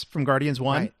Serafinowicz from Guardians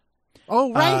 1. Right.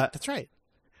 Oh, right. That's right.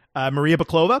 Maria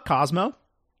Baklova, Cosmo.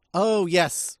 Oh,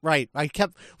 yes. Right. I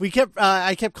kept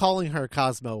calling her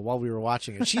Cosmo while we were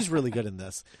watching it. She's really good in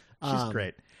this. She's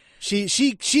great.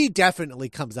 She definitely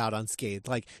comes out unscathed,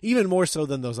 like even more so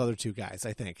than those other 2 guys,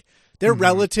 I think. They're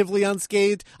relatively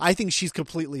unscathed. I think she's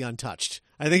completely untouched.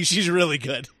 I think she's really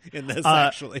good in this,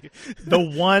 actually. The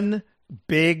one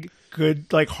big,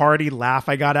 good, like hearty laugh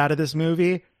I got out of this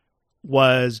movie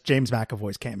was James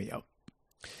McAvoy's cameo.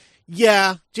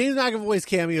 Yeah, James McAvoy's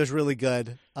cameo is really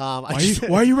good. Why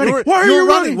are you running? Why are you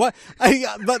running? What?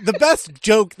 But the best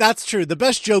joke, that's true. The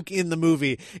best joke in the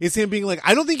movie is him being like,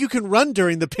 I don't think you can run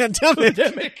during the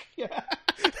pandemic. Yeah.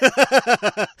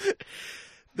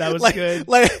 That was good.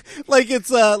 Like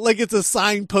it's a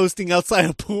sign posting outside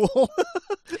a pool.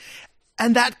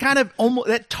 And that kind of almost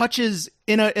that touches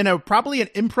in a probably an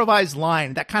improvised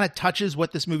line that kind of touches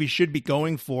what this movie should be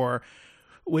going for,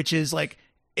 which is like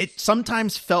it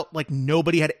sometimes felt like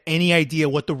nobody had any idea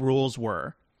what the rules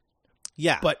were.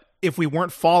 Yeah. But if we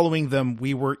weren't following them,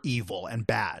 we were evil and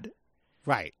bad.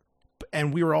 Right.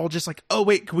 And we were all just like, oh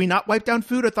wait, can we not wipe down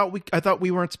food? I thought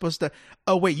we weren't supposed to.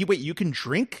 Oh wait, you can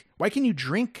drink? Why can you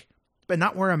drink but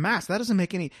not wear a mask? That doesn't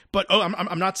make any. But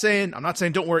I'm not saying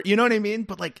don't wear. You know what I mean?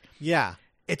 But like, yeah,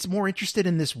 it's more interested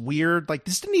in this weird. Like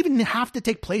this didn't even have to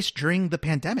take place during the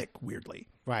pandemic. Weirdly,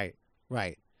 right.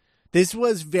 This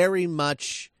was very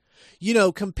much,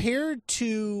 compared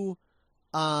to,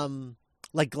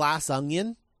 like Glass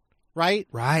Onion, right?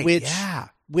 Right.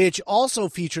 Which also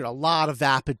featured a lot of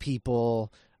vapid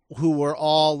people who were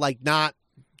all like not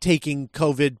taking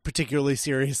COVID particularly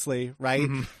seriously, right?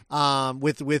 Mm-hmm.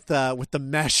 With the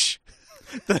mesh,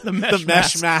 the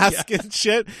mesh mask and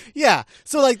shit. Yeah.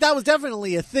 So like that was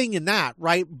definitely a thing in that,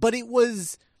 right? But it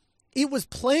was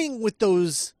playing with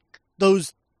those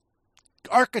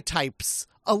archetypes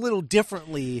a little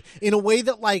differently in a way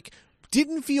that like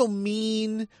didn't feel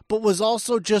mean, but was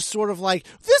also just sort of like,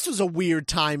 this was a weird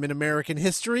time in American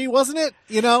history, wasn't it?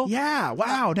 Yeah.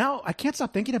 Wow. Now I can't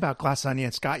stop thinking about Glass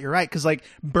Onion, Scott. You're right. Cause like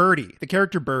Birdie, the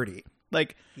character Birdie,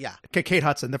 like Kate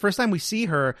Hudson, the first time we see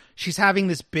her, she's having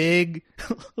this big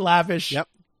lavish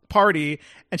party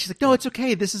and she's like, no, it's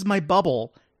okay. This is my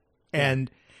bubble.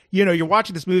 And you're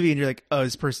watching this movie and you're like, oh,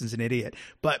 this person's an idiot.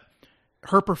 But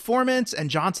her performance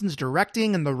and Johnson's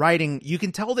directing and the writing, you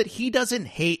can tell that he doesn't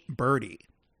hate Birdie.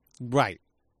 Right.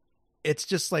 It's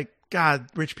just like, God,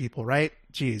 rich people, right?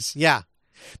 Jeez. Yeah.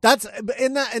 That's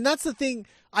the thing.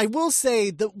 I will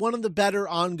say that one of the better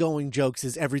ongoing jokes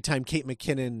is every time Kate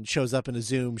McKinnon shows up in a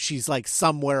Zoom, she's like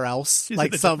somewhere else. She's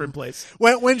like in a different place.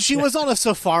 When she was on a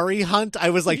safari hunt, I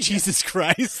was like, Jesus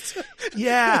Christ.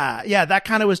 Yeah. That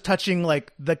kind of was touching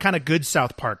like the kind of good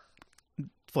South Park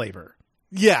flavor.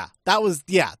 Yeah,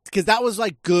 because that was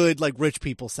like good, like rich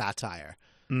people satire.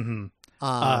 Mm-hmm.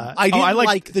 I didn't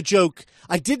like the joke.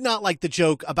 I did not like the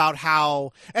joke about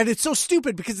how, and it's so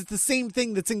stupid because it's the same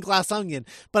thing that's in Glass Onion.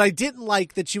 But I didn't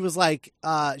like that she was like,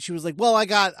 well, I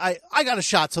got a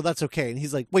shot, so that's okay. And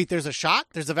he's like, wait, there's a shot?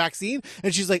 There's a vaccine?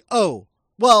 And she's like, oh,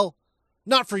 well,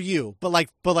 Not for you, but like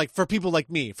for people like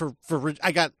me. For rich,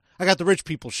 I got the rich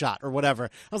people shot or whatever.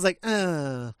 I was like,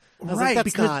 I was like, that's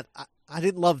because, not. I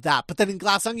didn't love that. But then in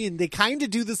Glass Onion, they kind of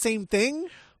do the same thing,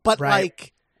 but right.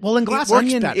 like, well, in Glass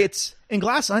Onion, better. it's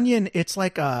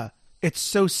like it's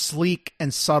so sleek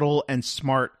and subtle and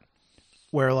smart,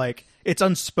 where like it's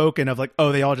unspoken of like,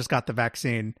 oh, they all just got the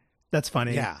vaccine. That's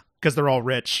funny, Yeah, because they're all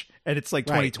rich and it's like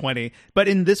Right. 2020. But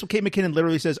in this, Kate McKinnon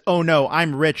literally says, "Oh no,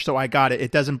 I'm rich, so I got it.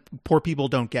 It doesn't. Poor people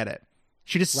don't get it."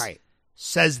 She just right,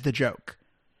 says the joke,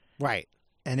 right,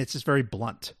 and it's just very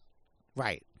blunt.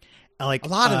 right. Like A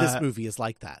lot of this movie is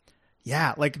like that.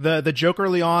 yeah, like the joke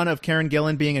early on of Karen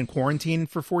Gillan being in quarantine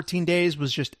for 14 days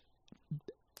was just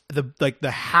the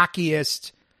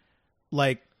hackiest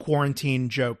like quarantine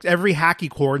joke. Every hacky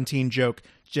quarantine joke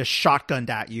just shotgunned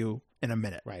at you in a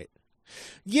minute. Right.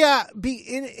 Yeah,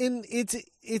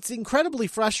 it's incredibly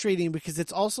frustrating because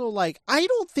it's also like I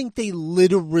don't think they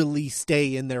literally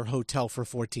stay in their hotel for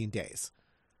 14 days.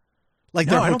 Like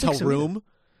No, their I don't hotel think so room. either.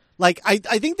 Like I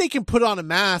think they can put on a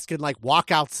mask and like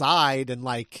walk outside and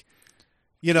like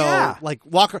Yeah. like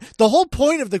walk. The whole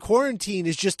point of the quarantine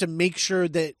is just to make sure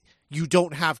that you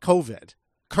don't have COVID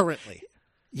currently.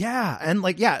 Yeah, and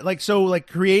so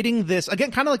creating this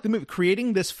again, kind of like the movie,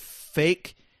 creating this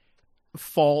fake,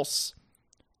 false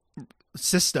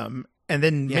system, and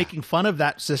then making fun of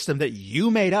that system that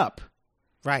you made up.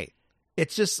 Right.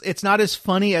 It's not as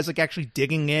funny as like actually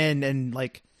digging in and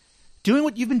like doing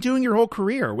what you've been doing your whole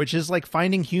career, which is like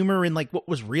finding humor in like what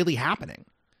was really happening.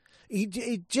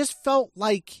 It just felt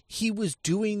like he was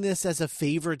doing this as a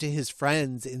favor to his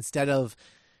friends instead of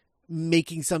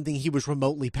making something he was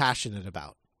remotely passionate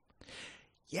about.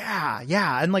 Yeah.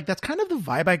 And like that's kind of the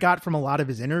vibe I got from a lot of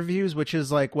his interviews, which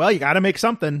is like, well, you got to make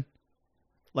something.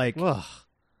 Like, ugh.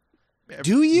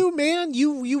 Do you, man?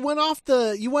 You went off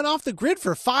the grid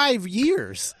for 5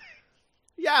 years.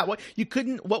 yeah, you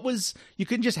couldn't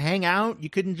just hang out. You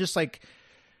couldn't just like,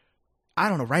 I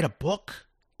don't know, write a book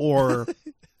or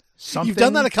something. You've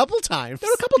done that a couple times.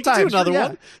 Done a couple You can times. do another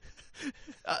yeah.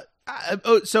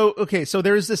 one. So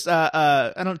there's this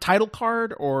I don't know, title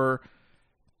card or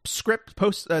script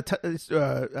post at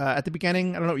the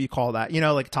beginning. I don't know what you call that. You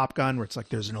know, like Top Gun, where it's like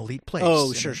there's an elite place.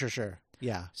 Oh, sure.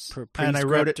 Yeah, and I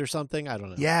wrote it or something. I don't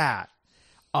know. Yeah,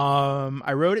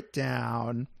 I wrote it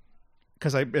down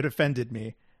because it offended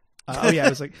me. It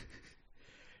was like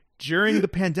during the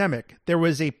pandemic, there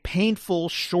was a painful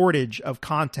shortage of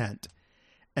content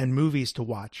and movies to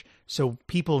watch, so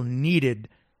people needed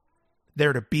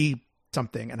there to be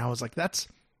something. And I was like, that's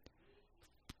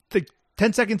the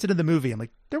 10 seconds into the movie. I'm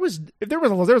like, there was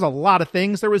a lot of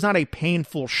things. There was not a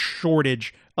painful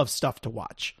shortage of stuff to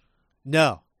watch.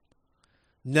 No,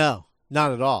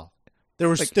 not at all.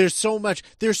 There's so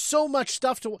much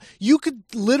stuff to. You could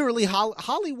literally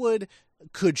Hollywood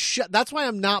could shut. That's why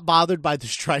I'm not bothered by the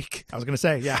strike. I was gonna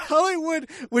say, yeah, Hollywood,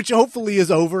 which hopefully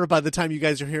is over by the time you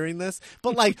guys are hearing this,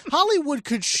 but like Hollywood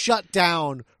could shut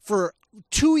down for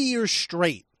 2 years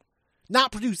straight,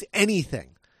 not produce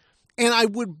anything, and I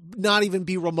would not even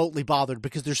be remotely bothered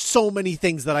because there's so many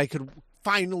things that I could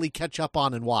finally catch up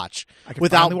on and watch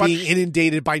without being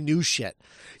inundated by new shit.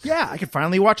 Yeah, I could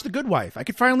finally watch The Good Wife. I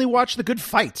could finally watch The Good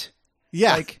Fight.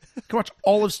 Yeah. Like, I could watch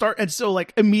all of Star... And so,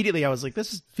 like, immediately I was like,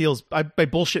 this feels... my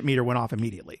bullshit meter went off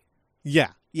immediately. Yeah.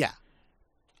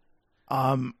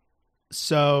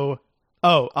 So...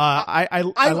 I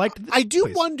liked... I do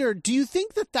please. wonder, do you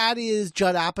think that is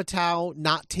Judd Apatow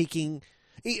not taking...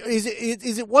 Is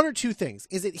it one or two things?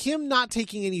 Is it him not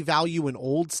taking any value in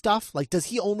old stuff? Like, does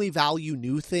he only value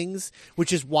new things?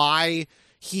 Which is why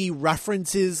he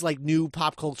references, like, new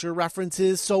pop culture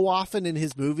references so often in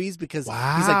his movies, because he's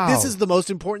like, this is the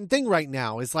most important thing right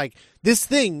now. It's like this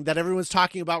thing that everyone's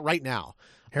talking about right now.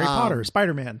 Harry Potter,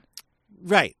 Spider-Man.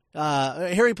 Right.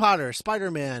 Harry Potter,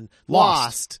 Spider-Man,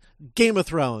 Lost, Game of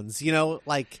Thrones, you know,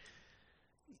 like...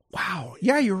 Wow.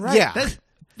 Yeah, you're right.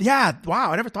 Yeah.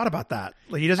 Wow. I never thought about that.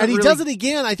 Like, he does it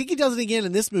again. I think he does it again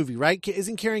in this movie, right?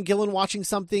 Isn't Karen Gillan watching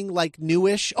something like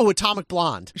newish? Oh, Atomic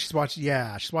Blonde. She's watching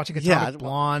Atomic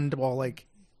Blonde while like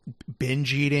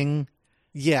binge eating.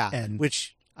 Yeah. And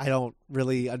which I don't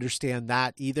really understand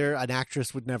that either. An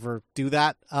actress would never do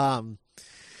that.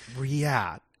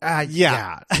 Yeah.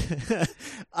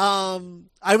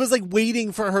 I was like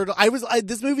waiting for her to.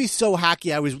 This movie's so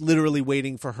hacky. I was literally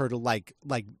waiting for her to like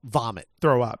vomit,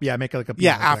 throw up. Yeah, make it like a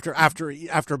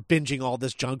after binging all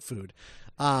this junk food.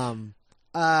 But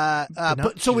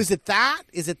so is it that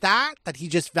he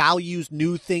just values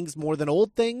new things more than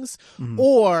old things,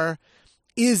 or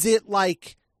is it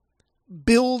like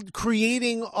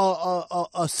creating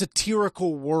a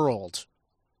satirical world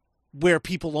where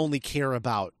people only care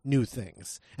about new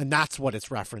things, and that's what it's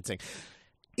referencing.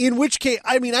 In which case,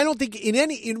 I mean, I don't think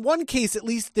in one case at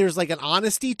least there's like an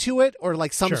honesty to it, or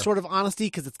like some sort of honesty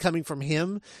because it's coming from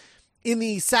him. In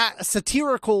the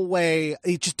satirical way,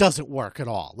 it just doesn't work at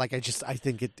all. Like I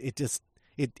think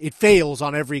it fails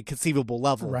on every conceivable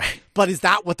level. Right. But is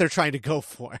that what they're trying to go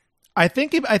for? I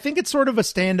think it's sort of a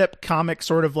stand-up comic,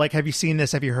 sort of like, have you seen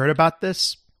this? Have you heard about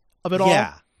this of it all?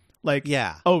 Yeah. Like,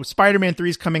 yeah. Oh, Spider-Man 3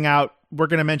 is coming out. We're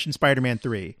going to mention Spider-Man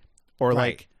 3. Or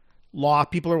like,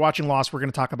 people are watching Lost. We're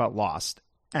going to talk about Lost.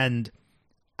 And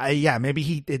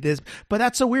maybe it is. But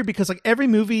that's so weird because like every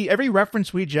movie, every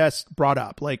reference we just brought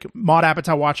up, like Maude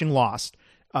Apatow watching Lost,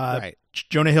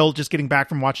 Jonah Hill just getting back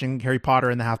from watching Harry Potter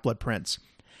and the Half-Blood Prince.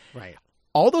 Right.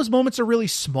 All those moments are really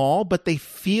small, but they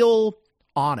feel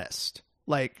honest.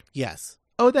 Like, yes.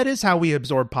 Oh, that is how we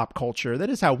absorb pop culture. That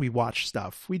is how we watch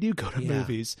stuff. We do go to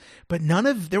movies. But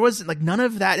there was like none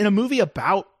of that in a movie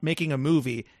about making a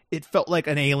movie. It felt like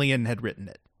an alien had written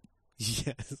it.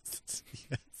 Yes.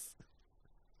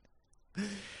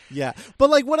 Yeah. But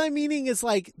like what I'm meaning is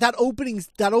like that opening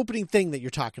thing that you're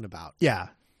talking about. Yeah.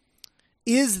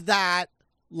 Is that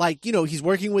like, you know, he's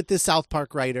working with this South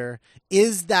Park writer.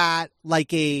 Is that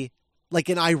like an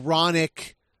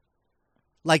ironic,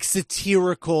 like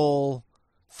satirical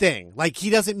thing? Like he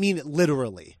doesn't mean it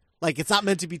literally. Like it's not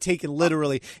meant to be taken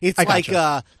literally. It's like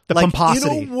the like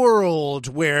pomposity. in a world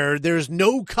where there's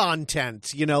no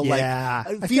content, you know, like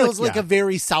it feels like a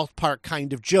very South Park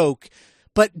kind of joke,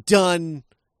 but done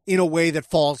in a way that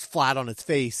falls flat on its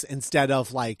face instead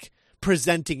of like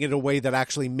presenting it in a way that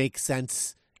actually makes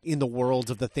sense in the world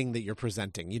of the thing that you're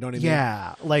presenting. You know what I mean?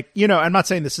 Yeah. Like, you know, I'm not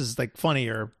saying this is like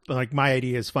funnier, but like my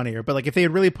idea is funnier, but like if they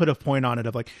had really put a point on it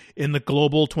of like in the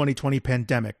global 2020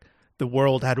 pandemic, the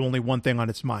world had only one thing on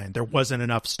its mind. There wasn't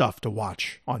enough stuff to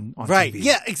watch on right. TV.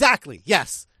 Yeah, exactly.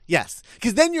 Yes.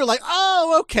 Because then you're like,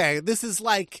 oh, okay, this is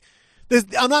like this.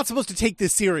 I'm not supposed to take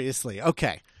this seriously.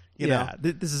 Okay. You know?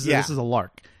 This is a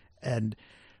lark.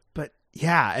 But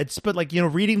like, you know,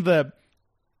 reading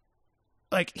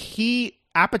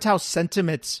Apatow's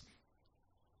sentiments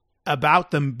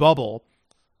about the bubble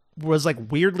was like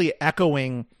weirdly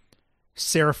echoing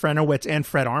Sarah Frenowitz and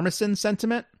Fred Armisen's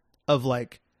sentiment of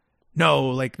like, no,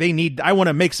 like I want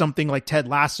to make something like Ted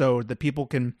Lasso that people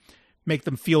can make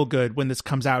them feel good when this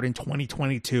comes out in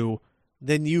 2022.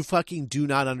 Then you fucking do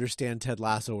not understand Ted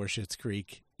Lasso or Schitt's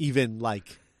Creek, even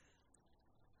like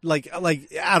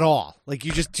at all. Like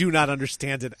you just do not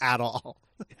understand it at all.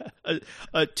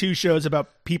 Two shows about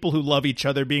people who love each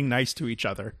other being nice to each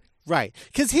other. Right.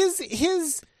 Because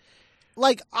his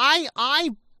like I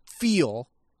feel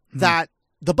that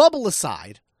the bubble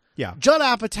aside, Judd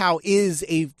Apatow is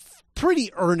a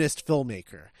pretty earnest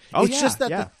filmmaker. It's just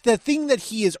that the thing that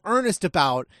he is earnest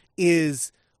about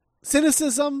is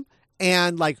cynicism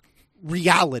and like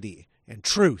reality and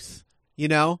truth. You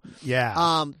know?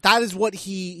 Yeah. That is what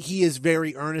he is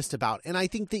very earnest about. And I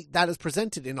think that is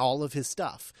presented in all of his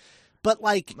stuff. But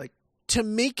like to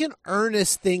make an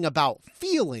earnest thing about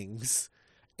feelings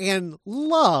and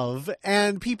love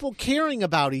and people caring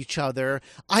about each other,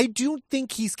 I do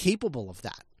think he's capable of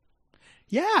that.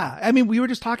 Yeah. I mean, we were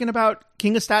just talking about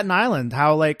King of Staten Island,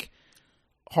 how like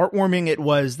heartwarming it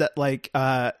was that like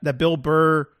that Bill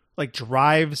Burr like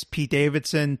drives Pete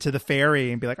Davidson to the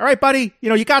ferry and be like, all right, buddy, you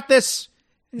know, you got this.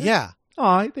 Yeah. Oh,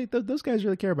 I think those guys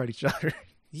really care about each other.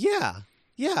 Yeah.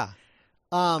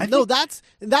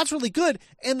 That's really good.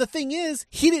 And the thing is,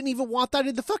 he didn't even want that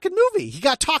in the fucking movie. He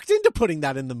got talked into putting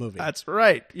that in the movie. That's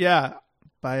right. Yeah.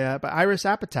 By Iris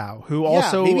Apatow, who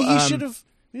also maybe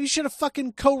he should have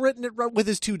fucking co-written it with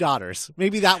his two daughters.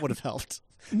 Maybe that would have helped.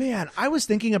 Man, I was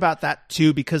thinking about that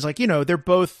too because, like, you know, they're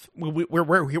both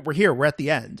we're here, we're at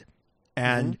the end,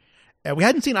 and we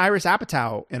hadn't seen Iris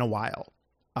Apatow in a while,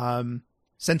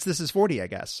 since This Is 40, I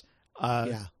guess.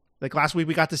 Like last week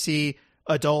we got to see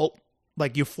adult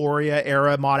like Euphoria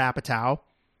era Maude Apatow,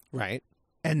 right?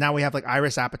 And now we have like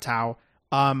Iris Apatow.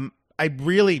 I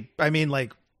mean,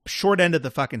 like short end of the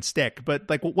fucking stick, but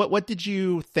like, what did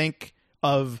you think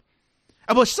of?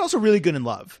 Well, she's also really good in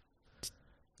Love.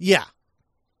 Yeah.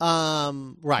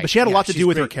 Right. But she had a lot to do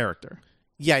with her character.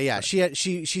 Yeah.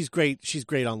 She's great. She's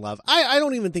great on Love. I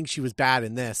don't even think she was bad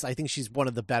in this. I think she's one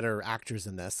of the better actors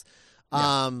in this.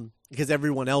 Because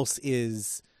everyone else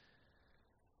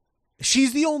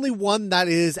she's the only one that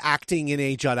is acting in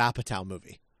a Judd Apatow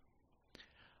movie.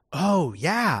 Oh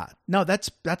yeah. No, that's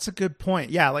a good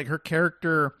point. Yeah. Like her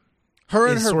character, her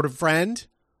and her sort of friend,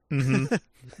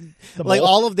 like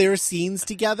all of their scenes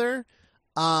together.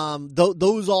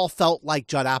 Those all felt like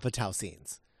Judd Apatow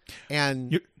scenes,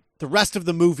 and the rest of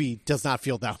the movie does not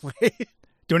feel that way.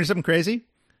 Doing something crazy?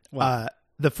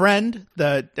 The friend,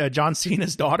 the John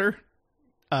Cena's daughter.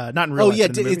 Not in real life. Yeah,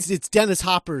 but in the movie. it's Dennis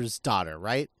Hopper's daughter,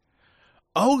 right?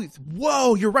 Oh,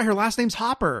 whoa! You're right. Her last name's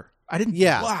Hopper. I didn't.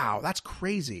 Yeah. Wow, that's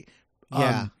crazy.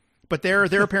 Yeah. But they're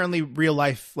apparently real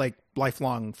life, like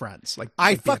lifelong friends. Like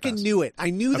I like fucking BFFs. knew it. I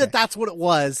knew that that's what it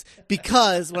was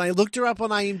because when I looked her up on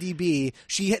IMDb,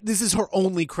 this is her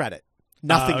only credit,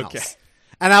 nothing okay. else.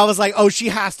 And I was like, oh, she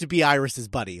has to be Iris's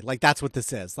buddy. Like that's what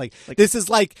this is. Like this is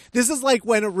like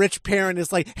when a rich parent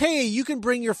is like, hey, you can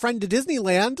bring your friend to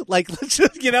Disneyland. Like let's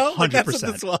just, like, that's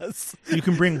what this was. You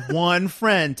can bring one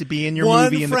friend to be in your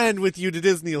one movie. friend with you to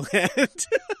Disneyland.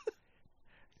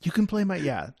 You can play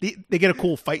they get a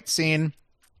cool fight scene.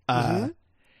 No,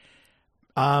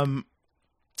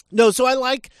 so I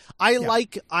like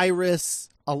Iris.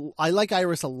 I like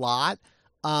Iris a lot.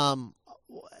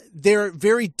 They're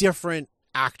very different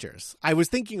actors. I was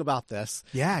thinking about this.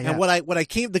 Yeah. And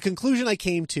the conclusion I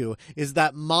came to is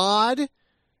that Maud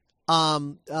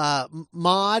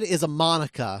is a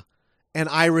Monica and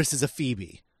Iris is a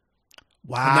Phoebe.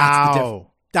 Wow. And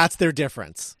that's their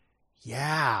difference.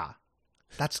 Yeah.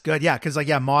 That's good. Yeah. Cause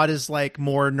Maud is like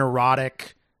more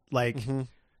neurotic, like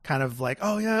kind of like,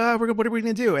 oh yeah, what are we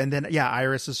going to do? And then,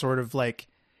 Iris is sort of like,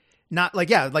 not like,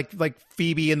 like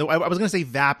Phoebe I was going to say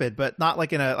vapid, but not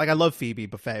like I love Phoebe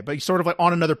Buffet, but sort of like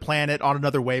on another planet, on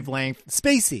another wavelength.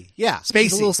 Spacey. Yeah. Spacey.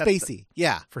 She's a little spacey.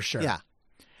 Yeah. For sure. Yeah.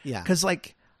 Yeah. Cause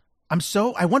like,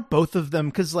 I want both of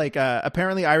them. Cause like,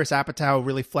 apparently Iris Apatow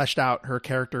really fleshed out her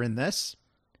character in this.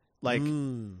 Like,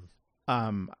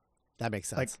 that makes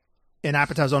sense. Like in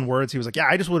Apatow's own words, he was like, yeah,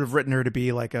 I just would have written her to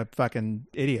be like a fucking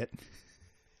idiot.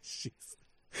 Jeez.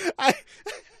 I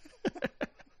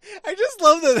just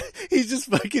love that he's just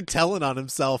fucking telling on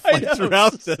himself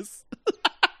throughout this.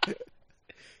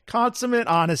 Consummate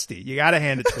honesty. You got to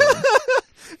hand it to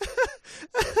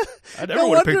him. No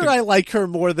wonder I like her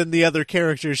more than the other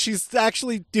characters. She's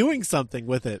actually doing something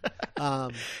with it.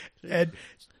 And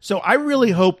so I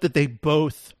really hope that they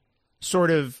both sort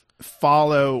of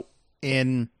follow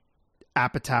in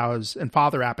Apatow's and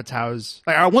Father Apatow's.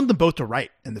 I want them both to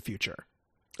write in the future.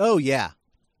 Oh yeah.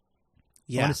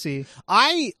 Yeah. Want to see?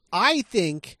 I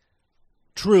think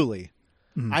truly,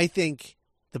 I think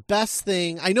the best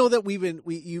thing, I know that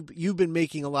you've been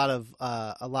making a lot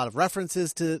of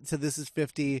references to This Is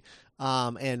 50,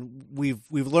 and we've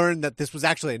learned that this was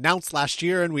actually announced last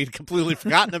year and we'd completely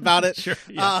forgotten about it. Sure,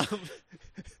 yeah.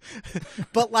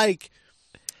 But like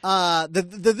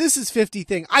the This Is 50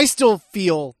 thing, I still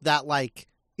feel that like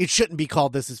it shouldn't be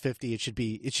called This Is 50. It should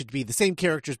be the same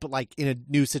characters, but like in a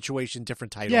new situation,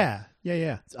 different title. Yeah.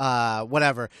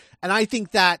 Whatever. And I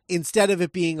think that instead of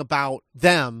it being about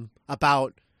them,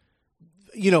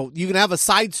 you can have a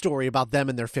side story about them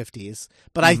in their 50s,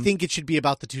 but I think it should be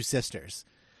about the two sisters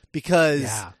because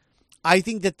I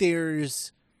think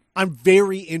that I'm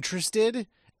very interested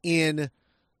in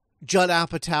Judd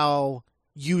Apatow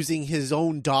using his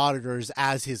own daughters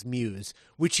as his muse,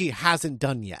 which he hasn't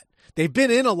done yet. They've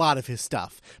been in a lot of his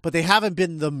stuff, but they haven't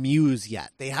been the muse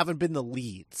yet. They haven't been the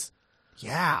leads.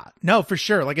 Yeah. No, for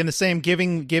sure. Like in the same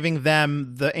giving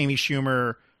them the Amy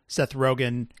Schumer, Seth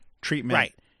Rogen treatment.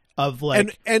 Right. Of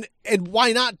like and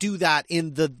why not do that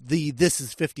in the This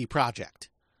Is 50 project?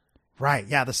 Right.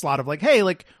 Yeah, the slot of like, hey,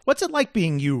 like what's it like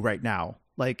being you right now?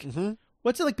 Like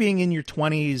what's it like being in your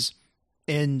 20s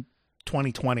in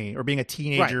 2020 or being a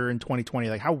teenager in 2020?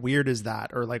 Like how weird is that?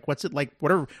 Or like what's it like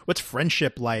what's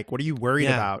friendship like? What are you worried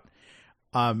about?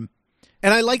 And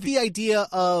I like the idea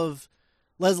of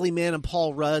Leslie Mann and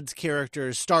Paul Rudd's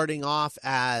characters starting off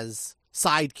as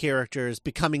side characters,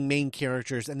 becoming main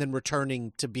characters, and then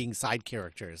returning to being side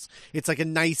characters. It's like a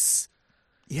nice,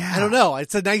 I don't know,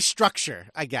 it's a nice structure,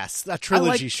 I guess, a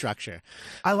trilogy structure.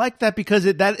 I like that because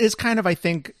that is kind of, I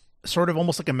think, sort of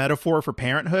almost like a metaphor for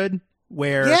parenthood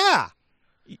where,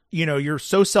 you're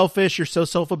so selfish, you're so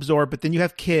self-absorbed, but then you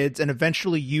have kids and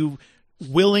eventually you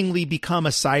willingly become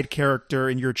a side character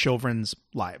in your children's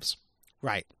lives.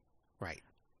 Right.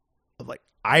 Like,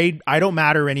 I don't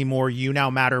matter anymore. You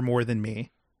now matter more than me.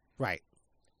 Right.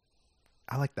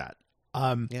 I like that.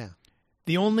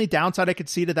 The only downside I could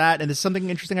see to that, and this is something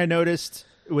interesting I noticed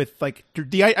with like,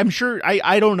 I'm sure,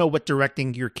 I don't know what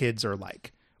directing your kids are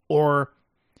like, or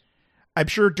I'm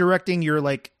sure directing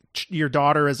your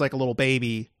daughter as like a little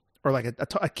baby or like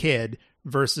a kid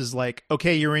versus like,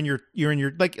 okay, you're in your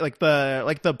like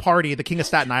the party, the King of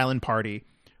Staten Island party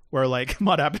where like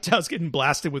Maud Apatow's getting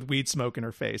blasted with weed smoke in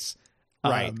her face.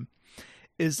 Right.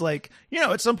 Is like,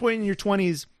 at some point in your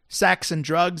 20s, sex and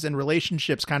drugs and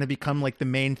relationships kind of become like the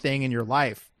main thing in your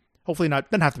life. Hopefully not,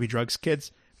 doesn't have to be drugs,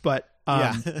 kids, but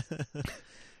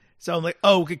So I'm like,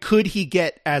 oh, could he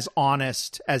get as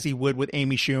honest as he would with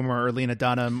Amy Schumer or Lena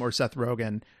Dunham or Seth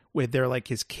Rogen with their like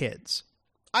his kids?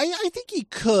 I think he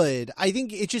could. I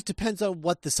think it just depends on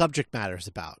what the subject matter is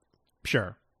about.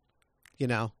 Sure. You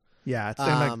know? Yeah, it's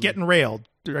like Getting Railed,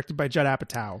 directed by Judd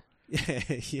Apatow.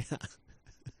 Yeah.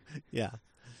 Yeah.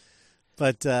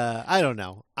 But I don't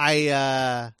know.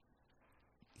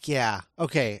 Yeah.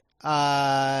 Okay.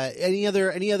 Any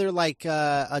other like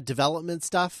development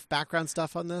stuff, background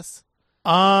stuff on this?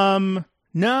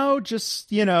 No, just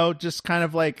just kind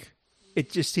of like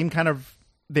it just seemed kind of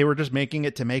they were just making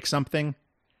it to make something.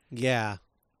 Yeah.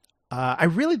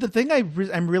 I'm really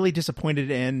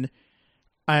disappointed in.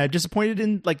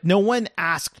 Like no one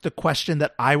asked the question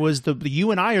that I was the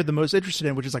you and I are the most interested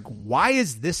in, which is like, why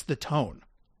is this the tone?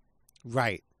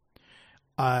 Right.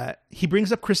 He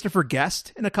brings up Christopher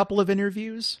Guest in a couple of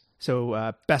interviews.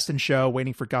 So Best in Show,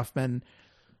 Waiting for Guffman.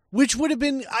 Which would have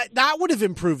been, that would have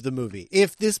improved the movie.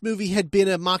 If this movie had been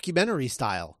a mockumentary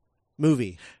style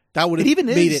movie, that would have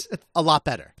made it a lot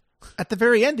better. At the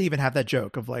very end, they even have that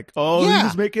joke of like, oh, he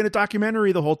was making a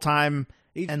documentary the whole time.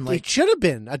 And like, it should have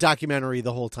been a documentary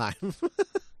the whole time.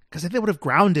 Because they would have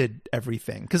grounded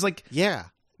everything. Because like, yeah,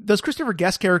 those Christopher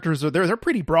Guest characters they're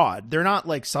pretty broad. They're not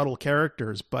like subtle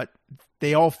characters, but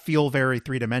they all feel very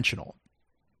three-dimensional.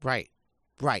 Right.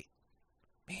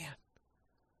 Man,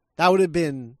 that would have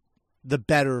been the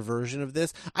better version of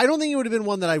this. I don't think it would have been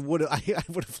one that I would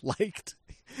have liked,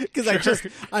 because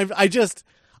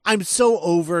I'm so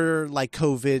over like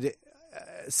COVID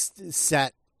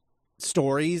set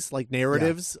stories, like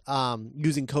narratives,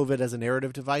 using COVID as a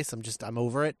narrative device. I'm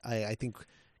over it. I think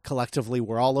collectively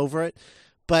we're all over it,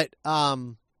 but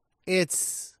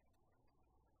it's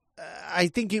I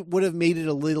think it would have made it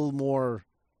a little more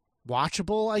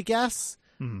watchable, I guess.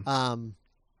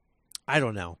 I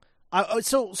don't know.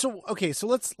 Okay, so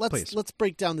let's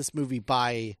break down this movie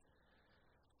by.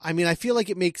 I mean, I feel like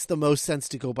it makes the most sense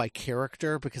to go by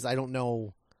character, because I don't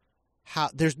know how.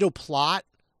 There's no plot,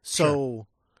 so Sure.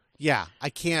 Yeah, I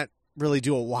can't really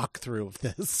do a walkthrough of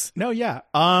this. No, yeah.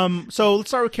 So let's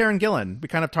start with Karen Gillan. We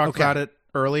kind of talked about it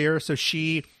earlier. So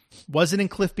she wasn't in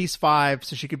Cliff Beast 5,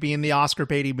 so she could be in the Oscar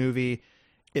Beatty movie.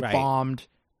 It bombed.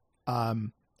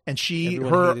 And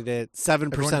Everyone hated it.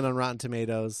 7% on Rotten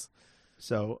Tomatoes.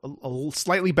 So a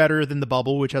slightly better than The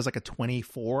Bubble, which has like a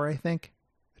 24, I think.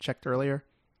 I checked earlier.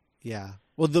 Yeah.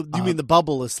 Well, you mean The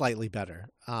Bubble is slightly better?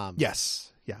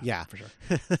 Yes. Yeah, for sure.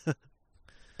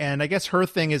 And I guess her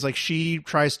thing is like she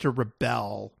tries to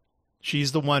rebel.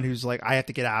 She's the one who's like, I have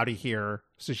to get out of here.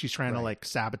 So she's trying to like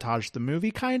sabotage the movie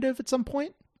kind of at some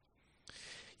point.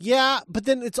 Yeah, but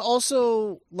then it's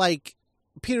also like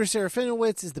Peter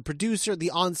Serafinowicz is the producer,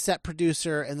 the on-set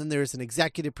producer, and then there's an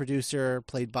executive producer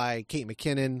played by Kate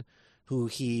McKinnon, who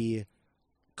he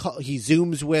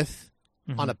zooms with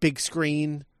on a big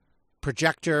screen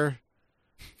projector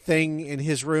thing in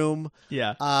his room.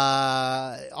 Yeah.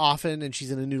 Often, and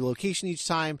she's in a new location each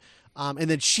time. And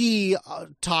then she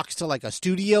talks to like a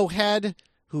studio head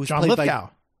who's John played Lithgow.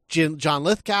 by John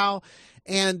Lithgow.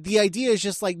 And the idea is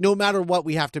just like, no matter what,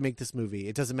 we have to make this movie.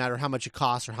 It doesn't matter how much it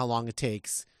costs or how long it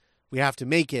takes. We have to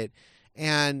make it.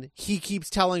 And he keeps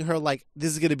telling her like,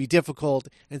 this is going to be difficult.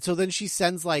 And so then she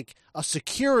sends like a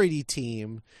security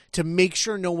team to make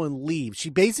sure no one leaves.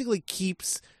 She basically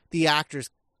keeps the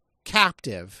actors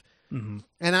captive. Mm-hmm.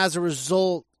 And as a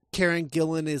result, Karen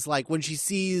Gillan is like, when she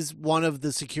sees one of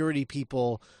the security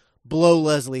people blow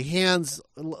Leslie Hand's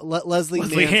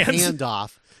hand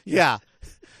off. Yeah.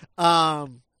 About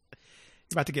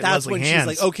to get that's Leslie when Hands.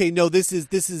 she's like, okay, no, this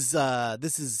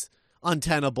is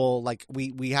untenable. Like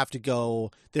we have to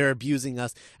go. They're abusing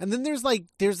us. And then there's a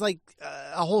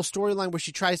whole storyline where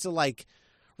she tries to like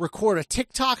record a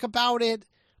TikTok about it,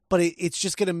 but it's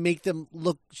just going to make them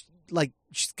look like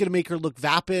she's going to make her look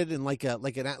vapid and like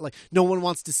no one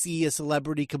wants to see a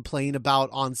celebrity complain about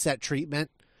on-set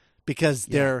treatment because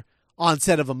they're on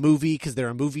set of a movie because they're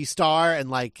a movie star,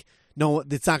 and like, no,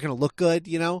 it's not going to look good,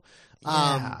 you know?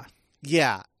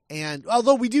 Yeah. And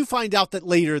although we do find out that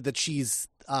later that she is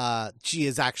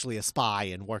actually a spy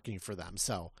and working for them.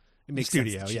 So it makes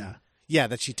sense.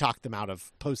 That she talked them out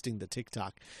of posting the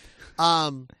TikTok.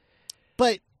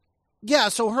 But yeah,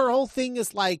 so her whole thing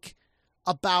is like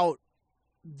about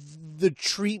the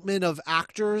treatment of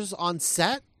actors on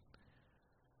set,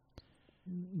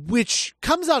 which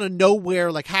comes out of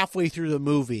nowhere, like halfway through the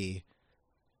movie.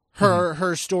 Her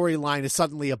storyline is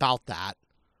suddenly about that,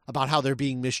 about how they're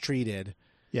being mistreated.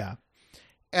 Yeah.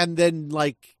 And then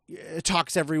like it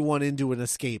talks everyone into an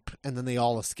escape, and then they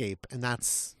all escape, and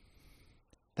that's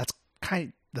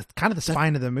kind of the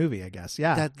spine of the movie, I guess.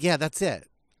 Yeah. That's it.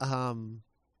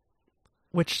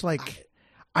 which like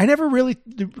I never really,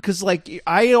 because like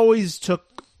I always took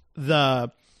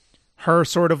her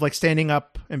sort of like standing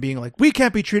up and being like, we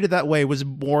can't be treated that way, was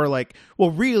more like,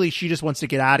 well, really, she just wants to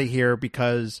get out of here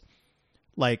because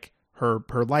like her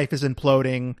life is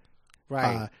imploding.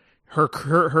 Right.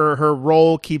 Her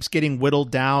role keeps getting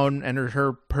whittled down, and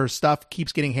her stuff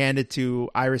keeps getting handed to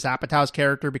Iris Apatow's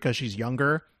character because she's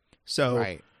younger.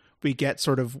 So we get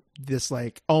sort of this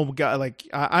like, oh my God, like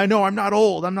I know I'm not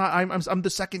old. I'm the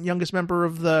second youngest member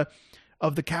of the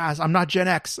cast. I'm not Gen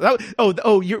X.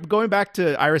 You're going back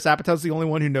to Iris Apatow's the only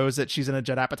one who knows that she's in a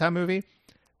Judd Apatow movie.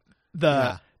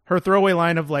 Her throwaway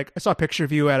line of like, I saw a picture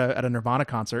of you at a Nirvana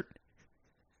concert.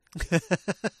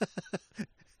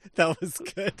 That was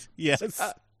good. Yes.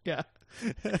 Yeah.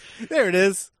 There it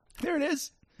is.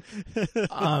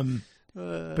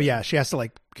 But yeah, she has to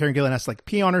like, Karen Gillan has to like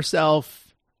pee on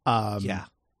herself. A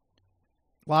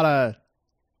lot of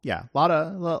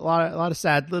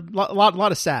sad.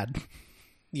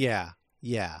 Yeah.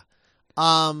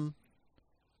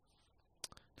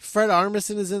 Fred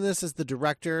Armisen is in this as the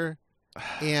director,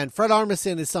 and Fred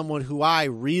Armisen is someone who I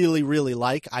really, really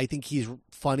like. I think he's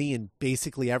funny in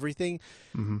basically everything.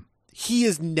 Mm-hmm. He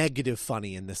is negative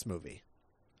funny in this movie.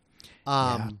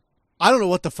 I don't know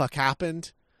what the fuck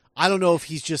happened. I don't know if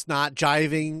he's just not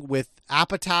jiving with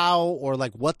Apatow or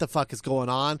like what the fuck is going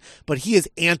on, but he is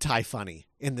anti-funny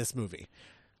in this movie.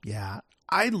 Yeah.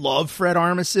 I love Fred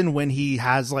Armisen when he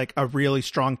has like a really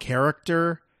strong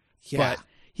character, but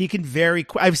he can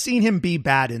I've seen him be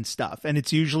bad in stuff, and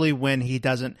it's usually when he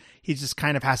just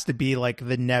kind of has to be like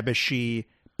the nebbishy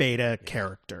beta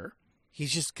character.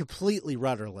 He's just completely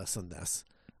rudderless in this.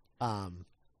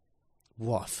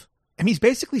 Woof. I mean, he's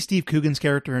basically Steve Coogan's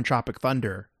character in Tropic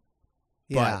Thunder.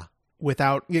 Yeah.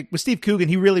 But with Steve Coogan,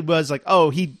 he really was like,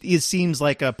 he seems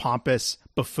like a pompous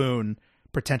buffoon,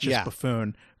 pretentious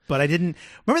buffoon. But I didn't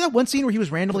remember that one scene where he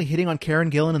was randomly hitting on Karen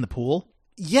Gillan in the pool.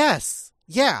 Yes.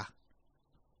 Yeah.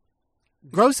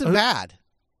 Gross and bad.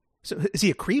 So is he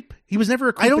a creep? He was never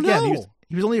a creep. I don't know.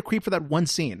 He was only a creep for that one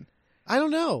scene. I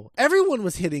don't know. Everyone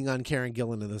was hitting on Karen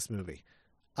Gillan in this movie.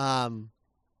 Oh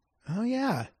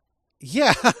yeah.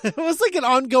 Yeah, it was like an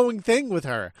ongoing thing with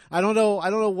her. I don't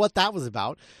know what that was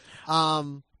about.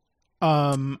 No,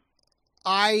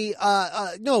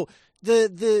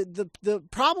 the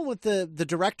problem with the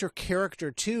director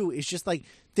character too is just like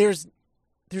there's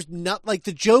not like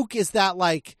the joke is that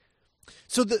like,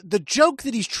 so the joke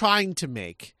that he's trying to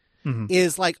make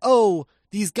is like, oh,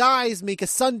 these guys make a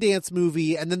Sundance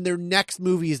movie and then their next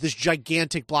movie is this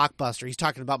gigantic blockbuster. He's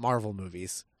talking about Marvel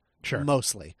movies. Sure.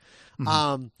 Mostly.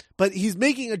 But he's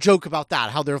making a joke about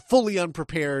that, how they're fully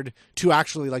unprepared to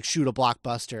actually like shoot a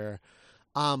blockbuster,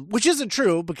 which isn't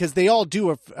true because they all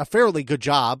do a fairly good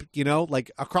job, you know,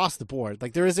 like across the board.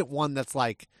 Like there isn't one that's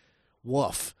like,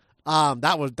 woof.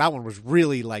 That one was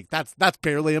really like, that's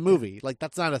barely a movie. Like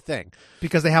that's not a thing.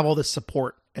 Because they have all this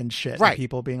support and shit. Right. And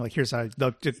people being like, here's how,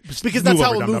 because that's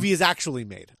how a movie is actually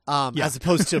made, as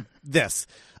opposed to this.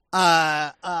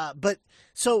 But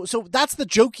so that's the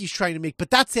joke he's trying to make,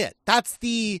 but that's it. That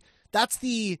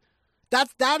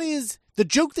is the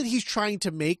joke that he's trying to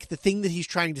make, the thing that he's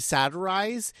trying to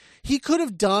satirize. He could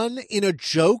have done in a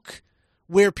joke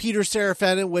where Peter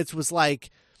Serafinowicz was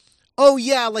like, oh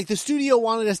yeah, like the studio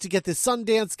wanted us to get this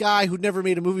Sundance guy who'd never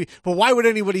made a movie, but why would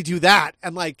anybody do that?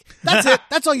 And like, that's it.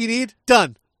 That's all you need.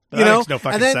 Done. You know? Makes no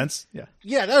fucking sense. Yeah.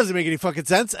 Yeah, that doesn't make any fucking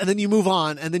sense. And then you move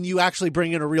on, and then you actually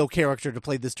bring in a real character to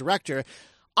play this director.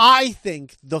 I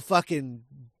think the fucking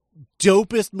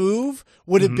dopest move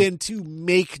would have been to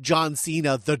make John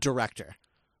Cena the director.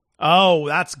 Oh,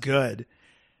 that's good.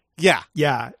 Yeah.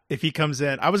 Yeah. If he comes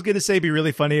in, I was going to say it'd be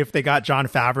really funny if they got Jon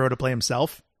Favreau to play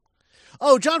himself.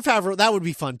 Oh, Jon Favreau, that would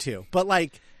be fun too. But I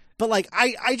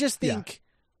just think,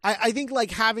 I think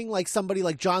like having like somebody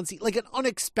like John Cena, like an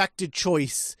unexpected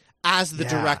choice as the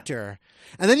director.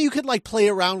 And then you could like play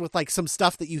around with like some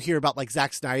stuff that you hear about like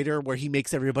Zack Snyder where he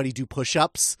makes everybody do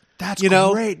push-ups. That's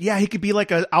great. Yeah, he could be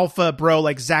like an alpha bro,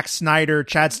 like Zack Snyder,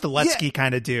 Chad Stiletzky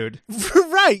kind of dude.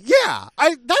 Right, yeah.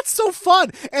 That's so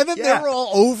fun. And then they're all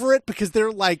over it because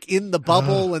they're like in the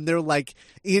bubble and they're like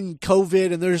in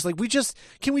COVID and they're just like,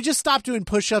 can we just stop doing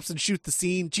push-ups and shoot the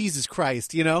scene? Jesus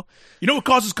Christ, you know? You know what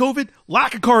causes COVID?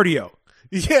 Lack of cardio.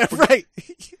 Yeah, right.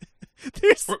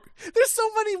 There's so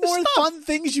many more fun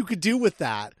things you could do with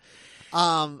that.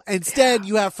 Instead,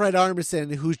 you have Fred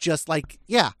Armisen, who's just like,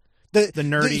 the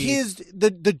nerdy.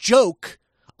 The joke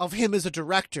of him as a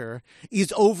director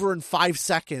is over in 5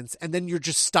 seconds, and then you're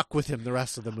just stuck with him the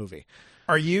rest of the movie.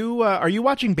 Are you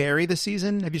watching Barry this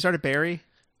season? Have you started Barry?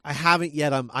 I haven't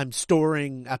yet. I'm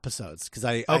storing episodes because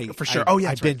I for sure.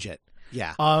 I binge it.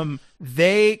 Yeah.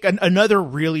 Another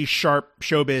really sharp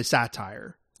showbiz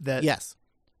satire that Yes.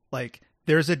 like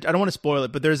I don't want to spoil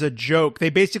it, but there's a joke. They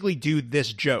basically do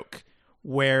this joke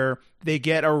where they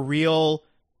get a real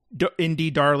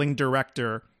indie darling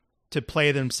director to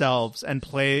play themselves and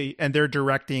they're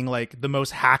directing like the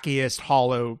most hackiest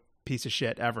hollow piece of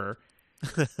shit ever.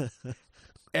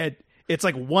 And it's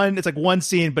like one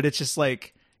scene, but it's just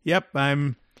like, yep,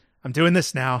 I'm doing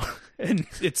this now. And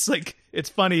it's like, it's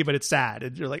funny, but it's sad.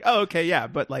 And you're like, oh, okay. Yeah.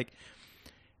 But like,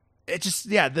 it just,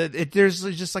 yeah, there's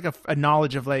just like a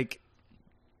knowledge of like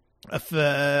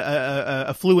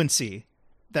a fluency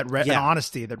an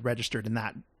honesty that registered in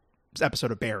that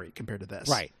episode of Barry compared to this.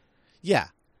 Right. Yeah.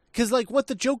 Because like what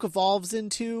the joke evolves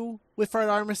into with Fred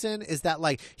Armisen is that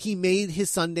like he made his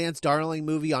Sundance Darling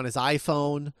movie on his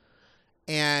iPhone,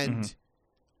 and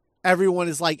everyone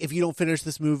is like, if you don't finish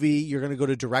this movie, you're going to go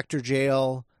to director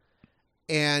jail.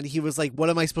 And he was like, what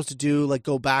am I supposed to do? Like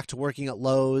go back to working at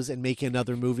Lowe's and make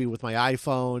another movie with my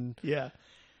iPhone. Yeah.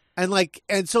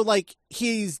 And so like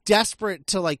he's desperate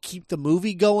to like keep the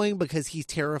movie going because he's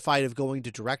terrified of going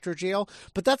to director jail.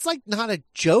 But that's like not a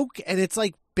joke, and it's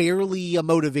like barely a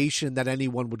motivation that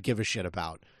anyone would give a shit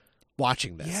about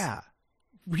watching this. Yeah.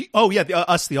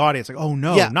 Us, the audience, like, oh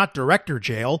no, not director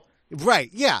jail.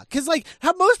 Right. Yeah. Because like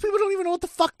how most people don't even know what the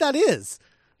fuck that is.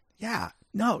 Yeah.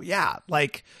 No. Yeah.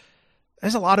 Like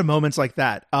there's a lot of moments like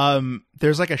that.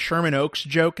 There's like a Sherman Oaks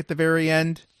joke at the very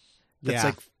end. That's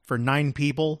like for 9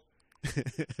 people.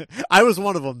 I was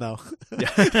one of them though.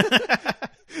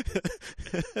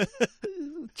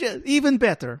 Even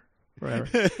better. Whatever.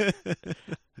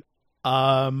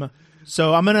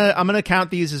 So I'm gonna count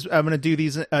these as I'm gonna do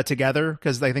these together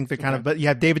because I think they're kind of. But you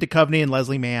have David Duchovny and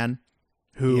Leslie Mann,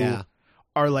 who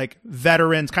are like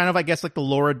veterans, kind of I guess like the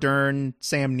Laura Dern,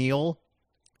 Sam Neill.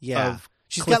 Yeah,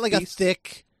 she's got like a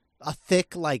thick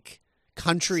like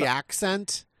country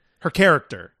accent. Her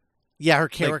character. Yeah, her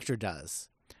character does.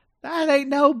 That ain't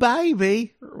no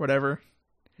baby or whatever.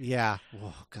 Yeah.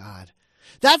 Oh God,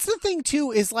 that's the thing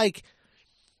too. Is like.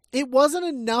 It wasn't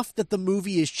enough that the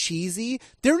movie is cheesy.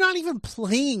 They're not even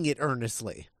playing it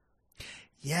earnestly.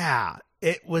 Yeah.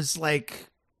 It was like,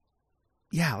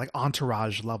 like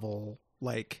Entourage level,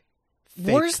 like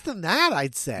fake. Worse than that,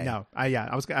 I'd say. No,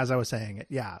 as I was saying it.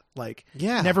 Yeah. Like,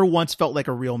 never once felt like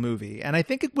a real movie. And I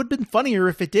think it would have been funnier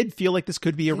if it did feel like this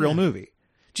could be a real movie.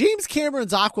 James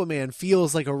Cameron's Aquaman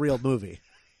feels like a real movie.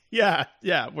 Yeah,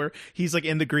 where he's like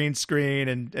in the green screen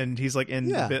and he's like in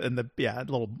the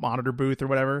little monitor booth or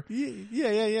whatever.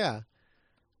 Yeah.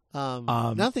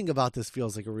 Nothing about this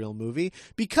feels like a real movie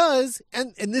because,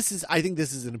 and this is, I think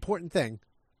this is an important thing.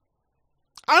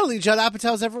 I don't think Judd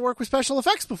Apatow's ever worked with special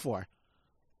effects before.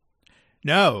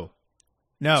 No.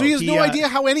 So he has no idea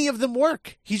how any of them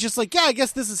work. He's just like, I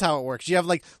guess this is how it works. You have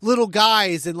like little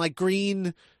guys in like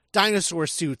green dinosaur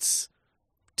suits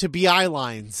to be eye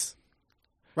lines.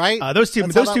 Right? Those two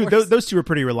were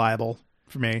pretty reliable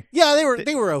for me. Yeah,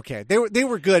 they were okay. They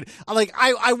were good. Like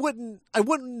I wouldn't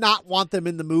not want them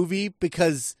in the movie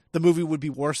because the movie would be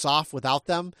worse off without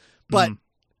them. But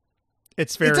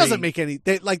it doesn't make any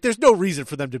there's no reason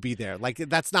for them to be there. Like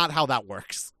that's not how that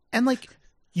works. And like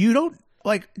you don't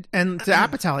like, and to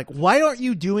Apatow, like why aren't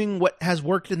you doing what has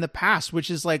worked in the past,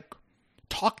 which is like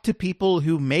talk to people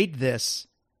who made this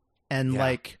and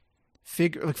like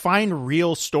find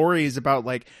real stories about,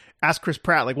 like, ask Chris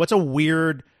Pratt, like, what's a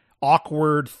weird,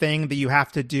 awkward thing that you have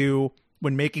to do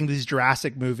when making these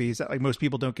Jurassic movies that like most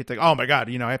people don't get to, oh my God,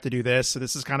 I have to do this. So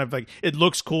this is kind of like, it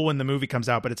looks cool when the movie comes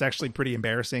out, but it's actually pretty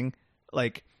embarrassing.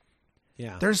 Like,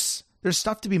 there's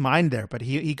stuff to be mined there, but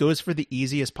he goes for the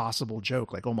easiest possible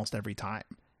joke, like almost every time.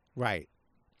 Right.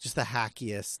 Just the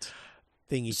hackiest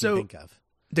thing you can think of.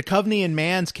 Duchovny and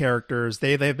Mann's characters,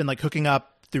 they've been like hooking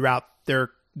up throughout their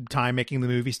time making the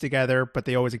movies together, but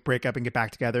they always like break up and get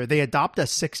back together. They adopt a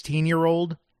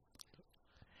 16-year-old.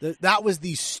 That was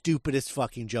the stupidest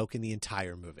fucking joke in the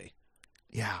entire movie.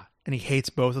 Yeah, and he hates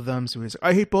both of them. So he's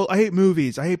like, I hate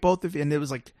movies. I hate both of you. And it was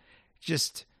like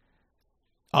just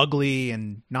ugly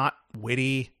and not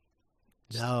witty.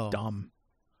 No, dumb.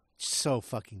 So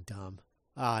fucking dumb.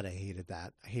 God, I hated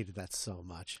that. I hated that so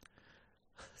much.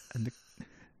 And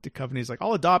the company's like,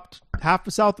 I'll adopt half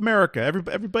of South America.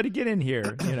 Everybody get in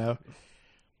here,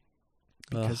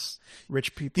 because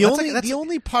rich people. The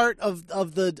only part of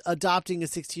the adopting a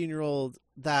 16-year-old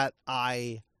that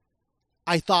I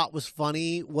thought was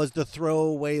funny was the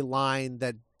throwaway line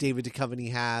that David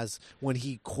Duchovny has when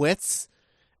he quits,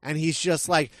 and he's just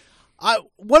like,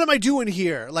 what am I doing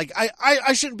here? Like,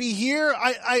 I shouldn't be here.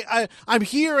 I'm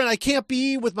here and I can't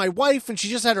be with my wife and she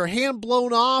just had her hand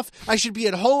blown off. I should be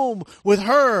at home with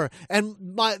her and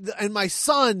my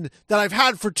son that I've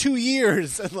had for 2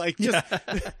 years. And like, just,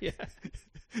 yeah.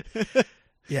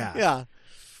 yeah.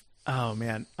 Oh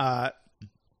man.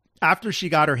 After she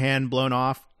got her hand blown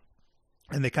off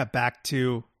and they cut back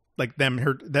to like them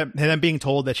being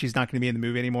told that she's not going to be in the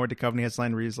movie anymore, Duchovny has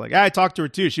line where he's like, I talked to her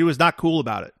too. She was not cool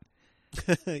about it.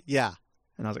 Yeah.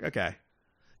 And I was like, okay.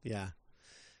 Yeah.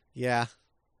 Yeah.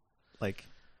 Like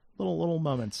little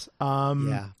moments.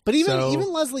 Yeah. But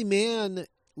even Leslie Mann,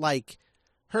 like,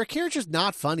 her character's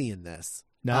not funny in this.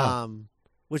 No.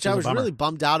 Which I was really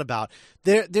bummed out about.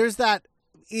 There's that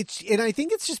and I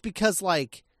think it's just because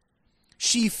like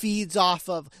she feeds off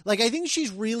of like I think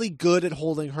she's really good at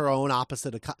holding her own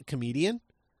opposite a comedian.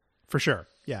 For sure.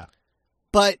 Yeah.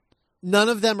 But none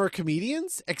of them are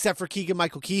comedians except for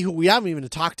Keegan-Michael Key, who we haven't even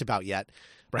talked about yet.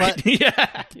 Right.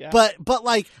 But, yeah. But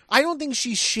like, I don't think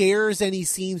she shares any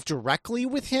scenes directly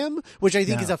with him, which I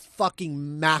think is a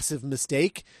fucking massive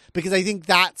mistake because I think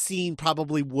that scene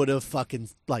probably would have fucking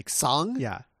like sung.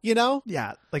 Yeah. You know?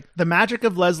 Yeah. Like the magic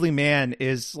of Leslie Mann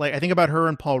is like, I think about her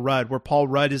and Paul Rudd, where Paul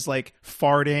Rudd is like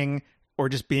farting or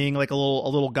just being like a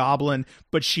little goblin,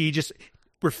 but she just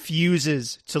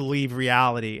refuses to leave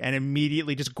reality and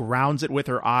immediately just grounds it with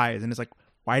her eyes and is like,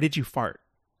 why did you fart?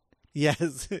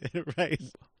 Yes. Right.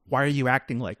 Why are you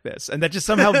acting like this? And that just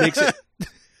somehow makes it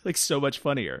like so much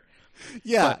funnier.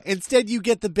 Yeah. But instead you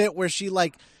get the bit where she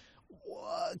like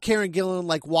Karen Gillan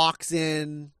like walks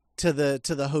in to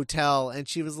the hotel and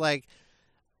she was like,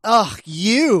 ugh,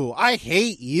 I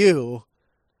hate you.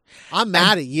 I'm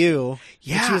mad at you.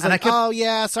 Yeah. And she was like, oh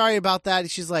yeah, sorry about that.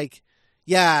 And she's like,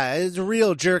 yeah, it's a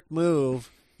real jerk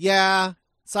move. Yeah,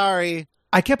 sorry.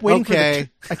 I kept waiting for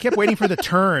the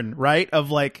turn, right?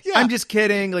 Of like, I'm just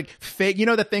kidding, like fake. You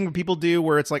know the thing people do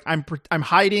where it's like I'm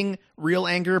hiding real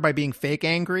anger by being fake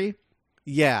angry.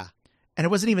 Yeah, and it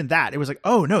wasn't even that. It was like,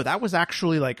 oh no, that was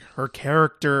actually like her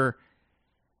character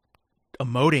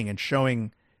emoting and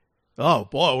showing. Oh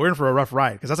boy, we're in for a rough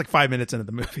ride because that's like 5 minutes into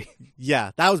the movie.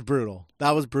 Yeah, that was brutal.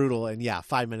 And yeah,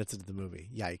 5 minutes into the movie.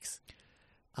 Yikes.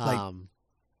 Like,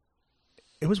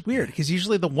 it was weird because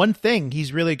usually the one thing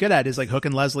he's really good at is like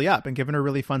hooking Leslie up and giving her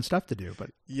really fun stuff to do. But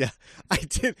yeah, I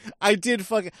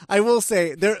will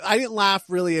say I didn't laugh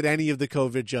really at any of the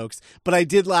COVID jokes, but I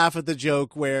did laugh at the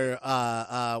joke where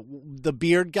the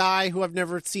beard guy who I've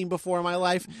never seen before in my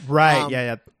life.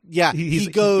 Right. Yeah. He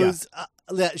goes,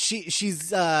 she's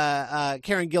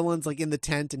Karen Gillan's like in the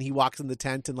tent and he walks in the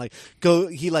tent and like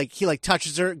he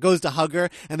touches her, goes to hug her,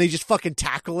 and they just fucking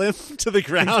tackle him to the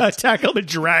ground. Tackle him and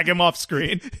drag him off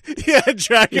screen. Yeah,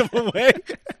 drag him away.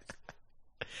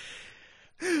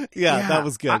 Yeah, that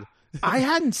was good. I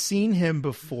hadn't seen him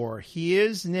before.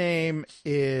 His name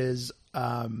is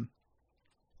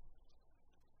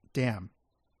damn.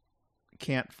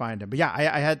 Can't find him. But yeah,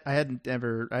 I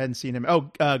hadn't seen him.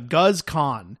 Oh, Guz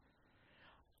Khan.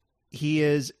 He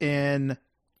is in.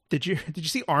 Did you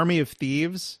see Army of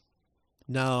Thieves?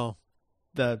 No.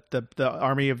 The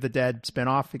Army of the Dead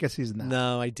spinoff. I guess he's in that.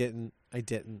 No, I didn't.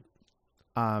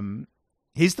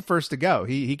 He's the first to go.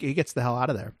 He gets the hell out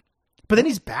of there. But then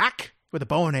he's back with a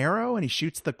bow and arrow, and he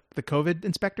shoots the COVID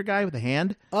inspector guy with a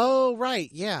hand. Oh right,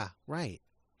 yeah, right.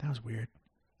 That was weird.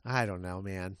 I don't know,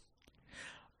 man.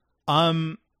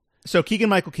 So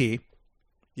Keegan-Michael Key.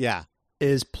 Yeah.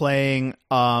 Is playing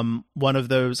one of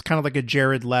those kind of like a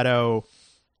Jared Leto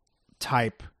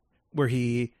type where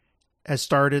he has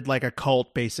started like a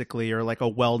cult basically or like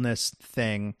a wellness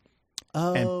thing.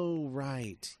 Oh,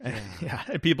 right. Yeah. Yeah.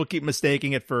 And people keep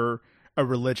mistaking it for a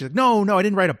religion. No, I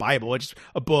didn't write a Bible. It's just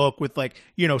a book with like,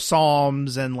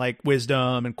 Psalms and like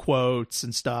wisdom and quotes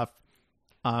and stuff.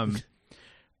 But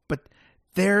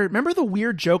remember the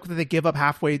weird joke that they give up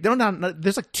halfway?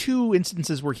 There's like 2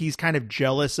 instances where he's kind of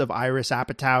jealous of Iris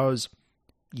Apatow's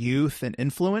youth and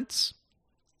influence.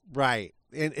 Right.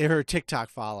 And her TikTok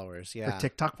followers. Yeah. Her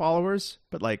TikTok followers.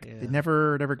 But like, they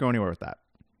never go anywhere with that.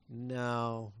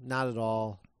 No, not at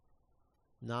all.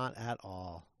 Not at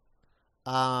all.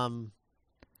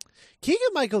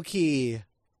 Keegan-Michael Key.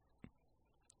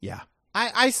 Yeah.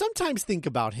 I sometimes think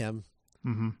about him.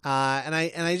 Mm-hmm. And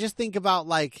I just think about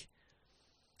like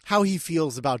how he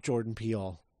feels about Jordan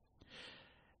Peele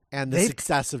and the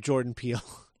success of Jordan Peele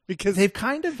because they've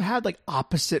kind of had like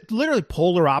literally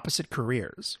polar opposite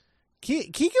careers.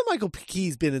 Keegan-Michael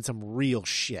Key's been in some real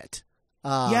shit.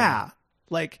 Yeah.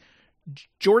 Like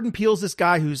Jordan Peele's this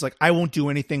guy who's like, I won't do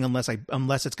anything unless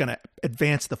it's going to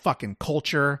advance the fucking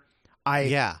culture.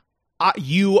 I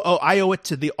owe it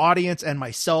to the audience and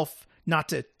myself not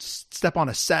to step on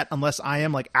a set unless I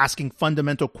am like asking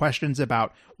fundamental questions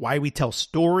about why we tell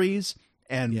stories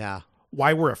and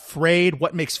why we're afraid,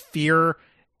 what makes fear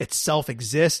itself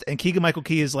exist. And Keegan-Michael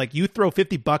Key is like, you throw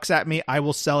 $50 at me, I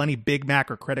will sell any Big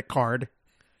Mac or credit card.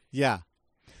 Yeah.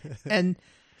 And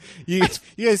you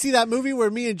guys see that movie where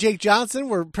me and Jake Johnson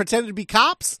were pretending to be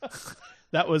cops?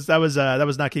 that was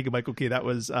not Keegan-Michael Key. That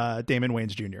was Damon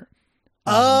Wayans Jr.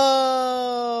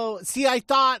 See, I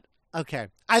thought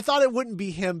it wouldn't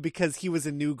be him because he was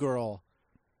a new girl,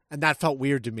 and that felt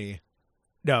weird to me.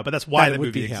 No, but that's why the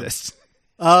movie exists.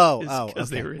 Okay.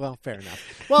 Well, fair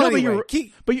enough. Well, no, anyway,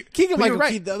 Keegan-Michael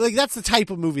right. Key, like that's the type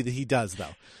of movie that he does,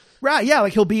 though. Right? Yeah,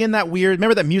 like he'll be in that weird.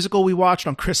 Remember that musical we watched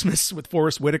on Christmas with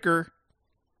Forrest Whitaker?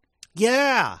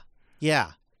 Yeah.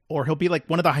 Or he'll be like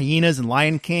one of the hyenas in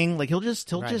Lion King. Like he'll just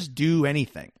do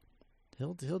anything.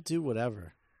 He'll do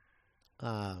whatever.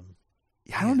 I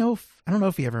don't know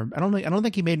if he ever. I don't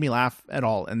think he made me laugh at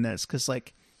all in this because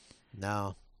like,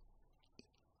 no,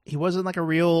 he wasn't like a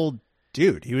real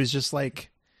dude. He was just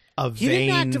like he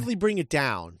didn't actively bring it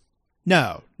down.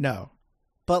 No.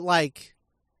 But like,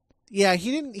 yeah,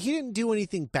 he didn't do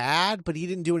anything bad, but he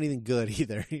didn't do anything good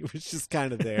either. He was just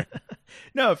kind of there.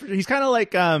 No, he's kind of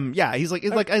like he's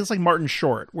like Martin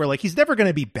Short, where like he's never going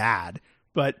to be bad,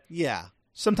 but yeah,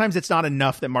 sometimes it's not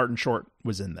enough that Martin Short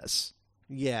was in this.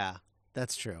 Yeah,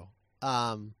 that's true.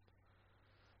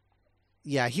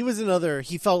 Yeah, he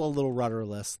felt a little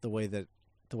rudderless the way that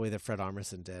Fred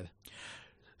Armisen did.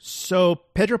 So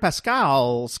Pedro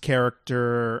Pascal's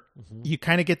character, you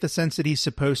kind of get the sense that he's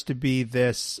supposed to be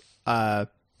this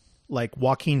like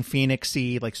Joaquin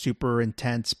Phoenix-y, like super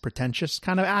intense, pretentious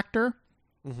kind of actor.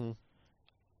 Mm-hmm.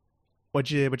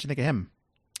 What'd you think of him?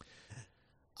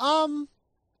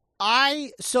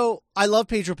 I love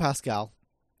Pedro Pascal.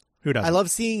 Who doesn't? I love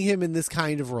seeing him in this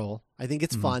kind of role. I think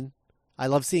it's fun. I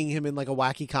love seeing him in like a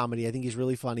wacky comedy. I think he's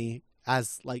really funny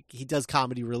as like he does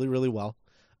comedy really, really well.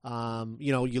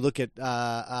 You look at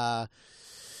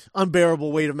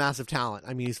Unbearable Weight of Massive Talent.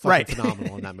 I mean, he's fucking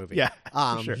phenomenal in that movie. Yeah,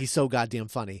 sure. He's so goddamn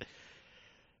funny.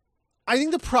 I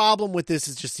think the problem with this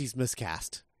is just he's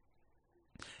miscast.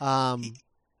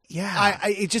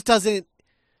 It just doesn't.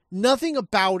 Nothing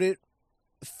about it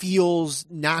feels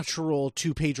natural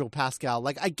to Pedro Pascal.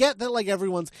 Like I get that like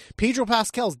everyone's Pedro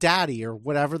Pascal's daddy or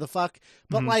whatever the fuck,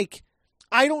 but like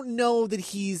I don't know that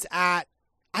he's at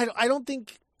I don't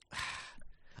think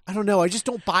I don't know. I just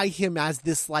don't buy him as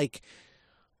this like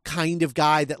kind of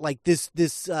guy that like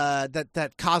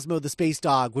that Cosmo the space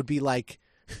dog would be like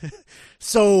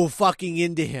so fucking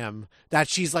into him that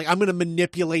she's like I'm going to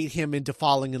manipulate him into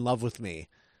falling in love with me.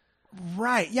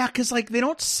 Right. Yeah, cuz like they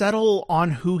don't settle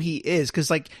on who he is cuz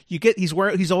like he's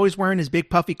always wearing his big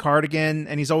puffy cardigan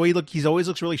and he's always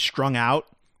looks really strung out.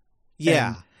 Yeah.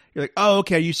 And you're like, "Oh,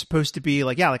 okay, are you supposed to be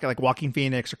like Joaquin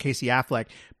Phoenix or Casey Affleck?"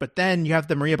 But then you have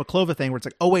the Maria Baklova thing where it's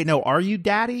like, "Oh wait, no, are you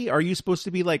daddy? Are you supposed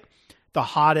to be like the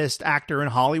hottest actor in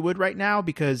Hollywood right now?"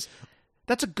 Because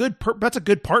that's a good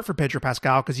part for Pedro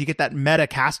Pascal because you get that meta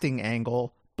casting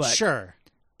angle, but sure.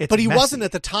 But he wasn't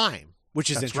at the time, which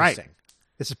is interesting. Right.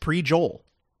 This is pre-Joel.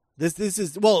 This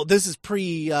is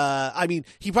pre. I mean,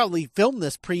 he probably filmed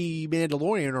this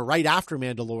pre-Mandalorian or right after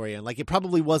Mandalorian. Like it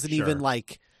probably wasn't even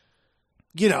like,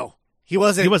 he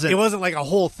wasn't. It wasn't like a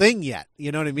whole thing yet.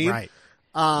 You know what I mean? Right.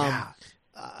 I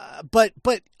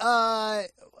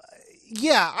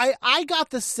got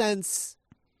the sense.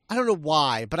 I don't know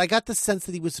why, but I got the sense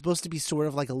that he was supposed to be sort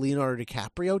of like a Leonardo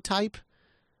DiCaprio type.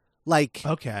 Like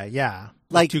okay, yeah,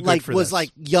 like was like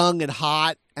young and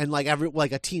hot and like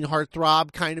like a teen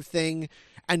heartthrob kind of thing,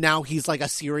 and now he's like a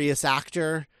serious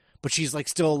actor, but she's like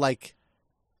still like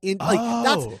in like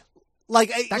that's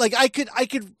like I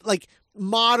could like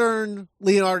modern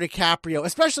Leonardo DiCaprio,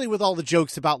 especially with all the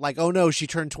jokes about like oh no she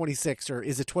turned 26 or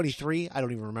is it 23? I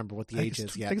don't even remember what the age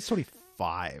is yet. I think it's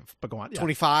 25, but go on.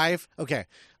 25? Okay.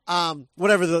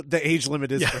 Whatever the age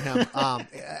limit is for him.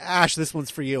 Ash, this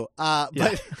one's for you.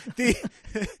 That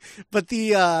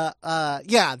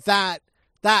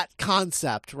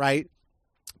concept, right?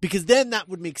 Because then that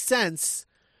would make sense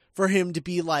for him to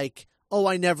be like, oh,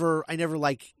 I never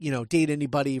like, date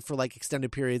anybody for like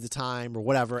extended periods of time or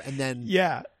whatever. And then,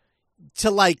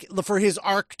 to like, for his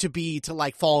arc to be to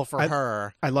like fall for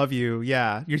her. I love you.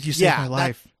 Yeah. You saved my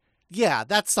life. Yeah,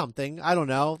 that's something. I don't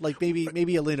know. Like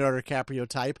maybe a Leonardo DiCaprio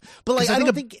type. But like I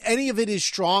don't think any of it is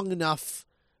strong enough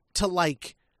to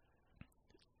like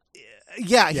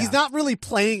he's not really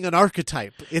playing an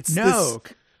archetype. It's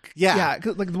like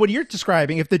what you're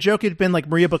describing, if the joke had been like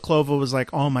Maria Baklova was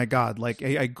like, "Oh my god, like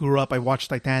I grew up, I watched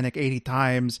Titanic 80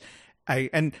 times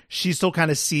And she still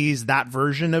kind of sees that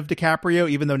version of DiCaprio,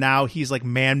 even though now he's like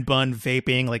man bun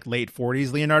vaping, like late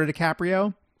 40s Leonardo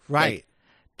DiCaprio. Right. Like,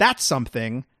 that's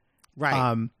something.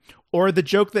 Right. Or the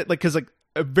joke that, like, because like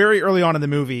very early on in the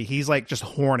movie, he's like just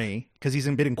horny because he's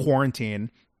been in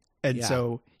quarantine. And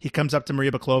so he comes up to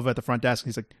Maria Baklova at the front desk and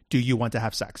he's like, do you want to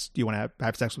have sex? Do you want to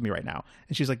have sex with me right now?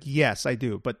 And she's like, yes, I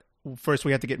do. But first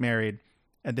we have to get married.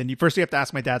 And then you have to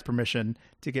ask my dad's permission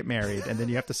to get married. And then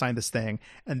you have to sign this thing.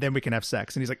 And then we can have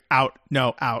sex. And he's like, out,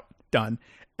 done.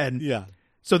 And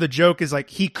so the joke is like,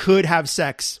 he could have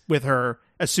sex with her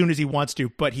as soon as he wants to,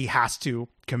 but he has to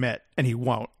commit and he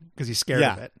won't because he's scared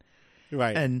of it.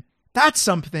 Right. And that's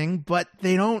something, but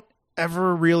they don't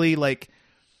ever really like,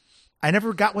 I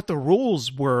never got what the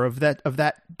rules were of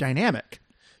that dynamic.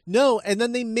 No. And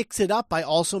then they mix it up by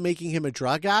also making him a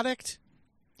drug addict.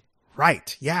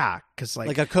 Right. Yeah. Cause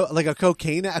like a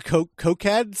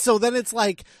cokehead. So then it's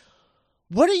like,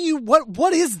 what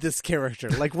is this character?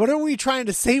 Like, what are we trying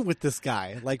to say with this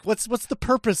guy? Like, what's the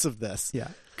purpose of this? Yeah.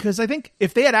 Cause I think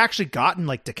if they had actually gotten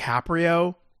like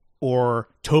DiCaprio or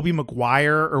Tobey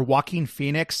Maguire or Joaquin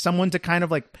Phoenix, someone to kind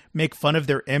of like make fun of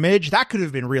their image, that could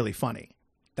have been really funny.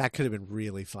 That could have been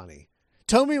really funny.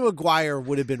 Tobey Maguire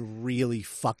would have been really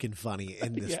fucking funny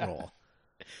in this role.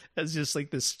 As just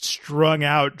like this strung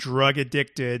out, drug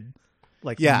addicted,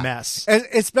 like mess. And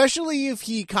especially if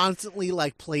he constantly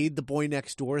like played the boy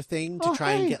next door thing to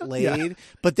try and get laid,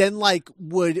 but then like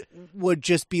would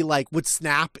just be like, would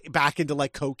snap back into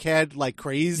like cokehead, like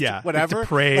crazed, whatever. Like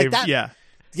depraved, like that,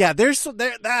 yeah.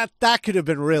 That could have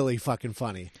been really fucking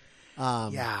funny.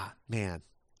 Man.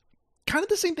 Kind of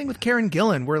the same thing with Karen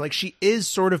Gillan, where like she is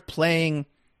sort of playing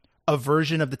a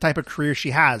version of the type of career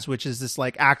she has, which is this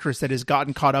like actress that has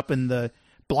gotten caught up in the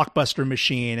blockbuster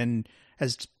machine and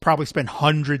has probably spent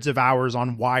hundreds of hours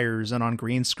on wires and on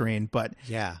green screen. But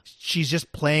she's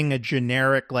just playing a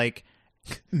generic, like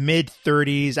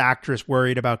mid-30s actress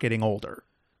worried about getting older.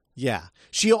 Yeah.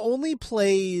 She only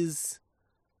plays,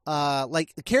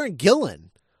 like Karen Gillan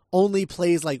only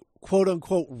plays like quote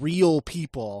unquote real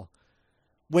people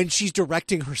when she's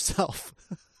directing herself.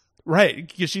 Right.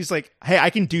 Because she's like, hey,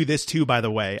 I can do this too, by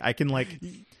the way. I can like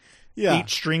eat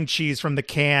string cheese from the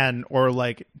can or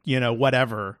like,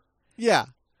 whatever. Yeah.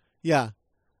 Yeah.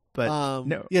 But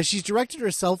no. Yeah, she's directed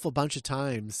herself a bunch of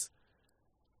times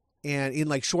and in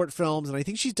like short films. And I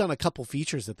think she's done a couple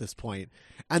features at this point.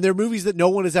 And they're movies that no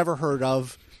one has ever heard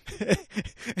of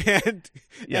and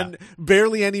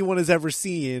barely anyone has ever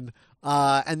seen.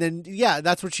 And then,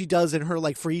 that's what she does in her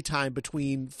like free time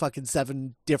between fucking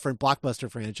 7 different blockbuster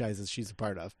franchises she's a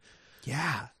part of.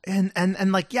 Yeah. And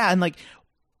like, and like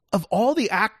of all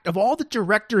the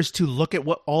directors to look at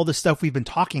what all the stuff we've been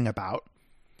talking about,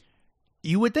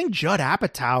 you would think Judd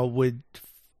Apatow would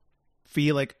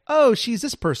feel like, oh, she's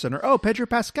this person, or, oh, Pedro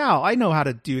Pascal, I know how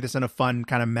to do this in a fun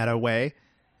kind of meta way.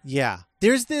 Yeah.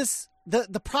 There's this,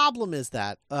 the problem is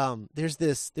that, there's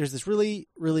this really,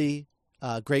 really,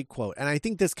 great quote. And I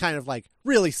think this kind of like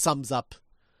really sums up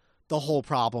the whole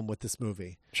problem with this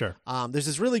movie. Sure. There's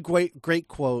this really great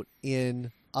quote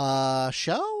in a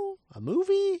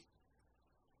movie.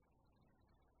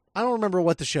 I don't remember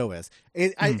what the show is.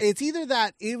 It's either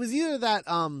that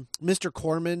Mr.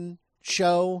 Corman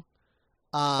show.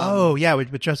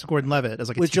 With Joseph Gordon-Levitt as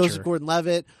like a teacher. Joseph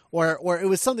Gordon-Levitt, or it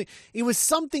was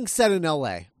something set in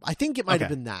L.A. I think it might have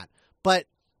been that, but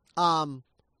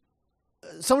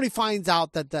somebody finds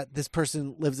out that this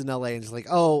person lives in LA and is like,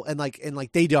 oh, and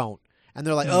they don't. And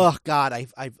they're like, oh God, I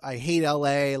hate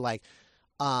LA. Like,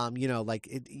 I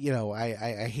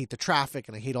hate the traffic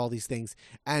and I hate all these things.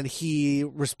 And he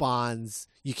responds,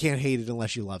 you can't hate it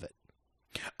unless you love it.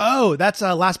 Oh, that's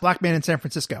Last Black Man in San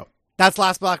Francisco. That's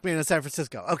Last Black Man in San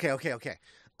Francisco. Okay.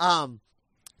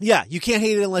 Yeah, you can't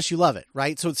hate it unless you love it.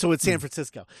 Right. So it's San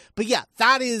Francisco, but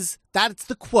that's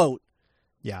the quote.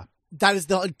 Yeah. That is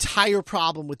the entire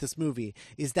problem with this movie,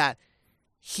 is that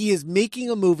he is making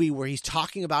a movie where he's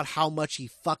talking about how much he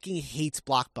fucking hates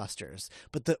blockbusters,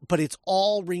 but it's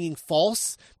all ringing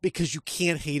false because you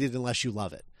can't hate it unless you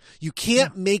love it. You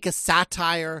can't make a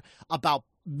satire about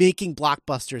making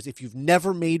blockbusters if you've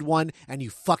never made one and you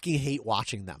fucking hate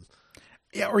watching them.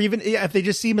 Yeah, or even if they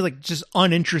just seem like just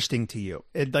uninteresting to you.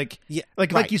 And like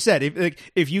you said,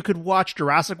 if you could watch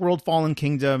Jurassic World: Fallen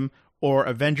Kingdom or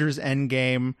Avengers: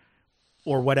 Endgame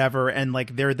or whatever, and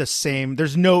like they're the same.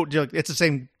 There's no, it's the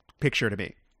same picture to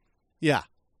me. Yeah,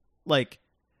 like,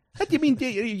 I mean,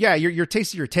 your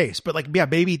taste is your taste, but like,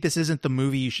 maybe this isn't the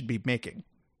movie you should be making.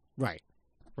 Right.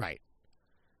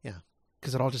 Yeah,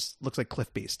 because it all just looks like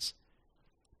cliff beasts.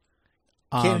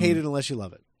 Can't hate it unless you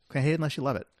love it. Can't hate it unless you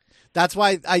love it. That's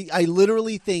why I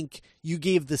literally think you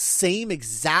gave the same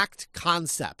exact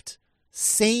concept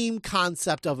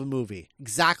of a movie,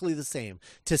 exactly the same,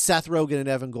 to Seth Rogen and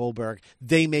Evan Goldberg.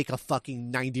 They make a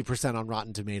fucking 90% on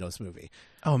Rotten Tomatoes movie.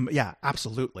 Yeah,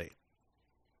 absolutely.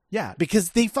 Yeah.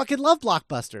 Because they fucking love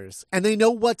blockbusters and they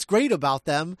know what's great about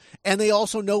them, and they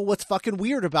also know what's fucking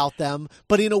weird about them,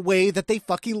 but in a way that they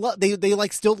fucking love. They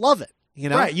like still love it, you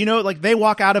know? Right. You know, like they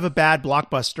walk out of a bad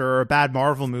blockbuster or a bad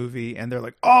Marvel movie and they're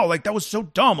like, oh, like that was so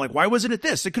dumb. Like, why wasn't it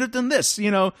this? It could have done this,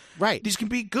 you know? Right. These can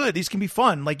be good. These can be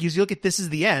fun. Like you look at This Is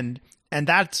the End, and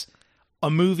that's a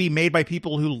movie made by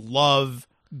people who love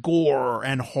gore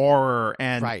and horror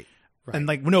and Right. And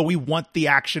like, no, we want the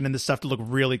action and the stuff to look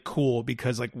really cool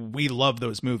because like we love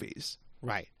those movies.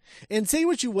 Right. And say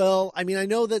what you will, I mean, I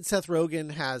know that Seth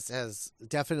Rogen has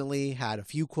definitely had a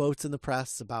few quotes in the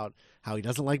press about how he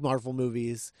doesn't like Marvel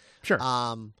movies. Sure.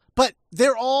 But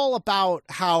they're all about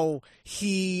how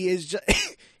he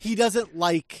doesn't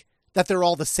like that they're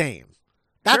all the same.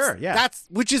 That's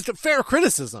which is fair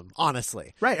criticism,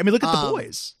 honestly. Right. I mean, look at The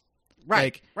Boys.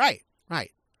 Right. Like,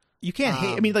 right. You can't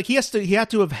hate. I mean, like he had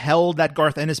to have held that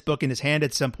Garth Ennis book in his hand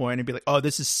at some point and be like, "Oh,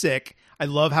 this is sick. I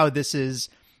love how this is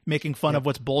making fun of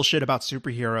what's bullshit about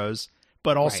superheroes,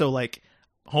 but also like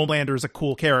Homelander is a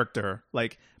cool character.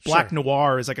 Like Black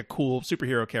Noir is like a cool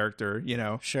superhero character, you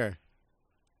know." Sure.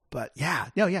 But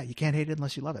you can't hate it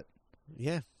unless you love it.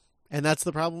 Yeah, and that's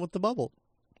the problem with The Bubble.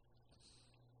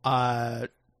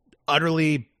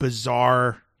 Utterly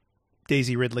bizarre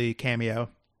Daisy Ridley cameo.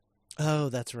 Oh,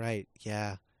 that's right.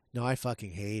 Yeah. No, I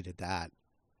fucking hated that.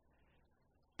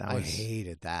 I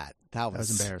hated that. That was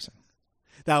embarrassing.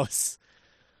 That was.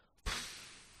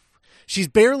 She's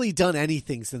barely done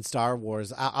anything since Star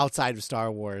Wars, outside of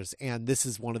Star Wars, and this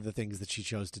is one of the things that she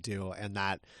chose to do, and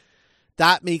that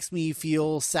makes me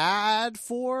feel sad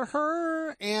for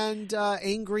her and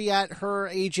angry at her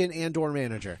agent and/or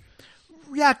manager.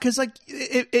 Yeah, because like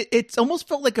it's almost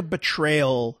felt like a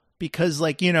betrayal because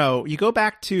like, you know, you go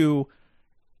back to.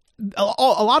 A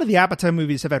lot of the Apatow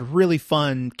movies have had really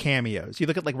fun cameos. You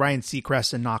look at like Ryan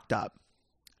Seacrest and Knocked Up.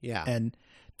 Yeah. And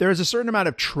there's a certain amount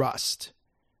of trust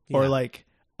or like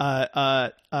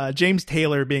James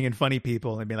Taylor being in Funny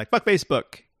People and being like, fuck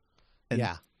Facebook.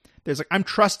 And there's like, I'm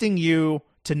trusting you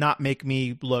to not make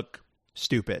me look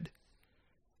stupid.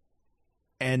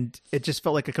 And it just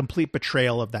felt like a complete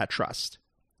betrayal of that trust.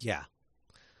 Yeah.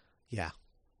 Yeah.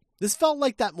 This felt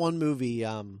like that one movie,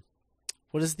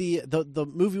 what is the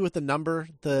movie with the number?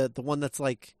 The one that's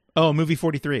like... Oh, Movie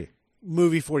 43.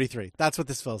 Movie 43. That's what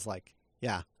this feels like.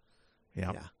 Yeah.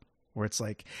 Yeah. Where it's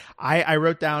like... I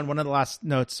wrote down one of the last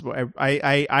notes.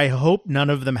 I hope none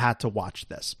of them had to watch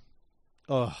this.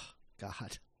 Oh,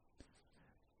 God.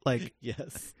 Like...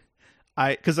 Yes.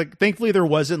 Because like thankfully there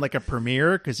wasn't like a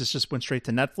premiere because this just went straight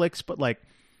to Netflix. But like...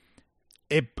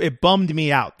 It bummed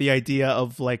me out, the idea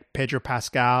of like Pedro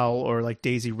Pascal or like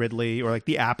Daisy Ridley or like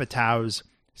the Apatows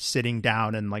sitting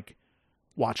down and like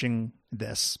watching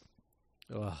this.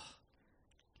 Ugh.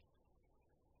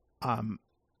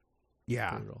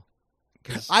 Yeah.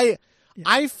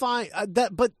 I find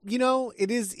that, but you know,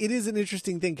 it is an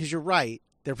interesting thing because you're right.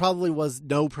 There probably was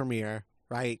no premiere,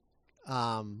 right?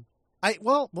 Or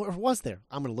was there?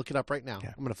 I'm going to look it up right now. Yeah.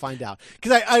 I'm going to find out.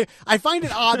 Because I find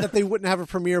it odd that they wouldn't have a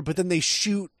premiere, but then they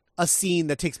shoot a scene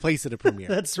that takes place at a premiere.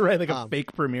 That's right, like a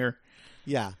fake premiere.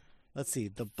 Yeah. Let's see.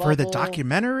 The Bubble for the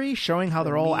documentary showing how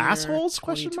they're all assholes?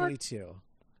 Question mark. 2022.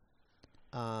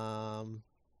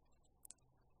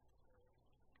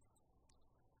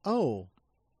 Oh.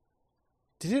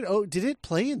 Did it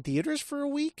play in theaters for a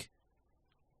week?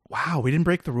 Wow, we didn't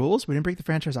break the rules? We didn't break the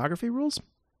franchisography rules?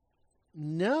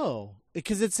 No,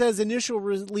 because it says initial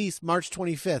release March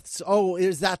 25th. So,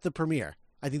 is that the premiere?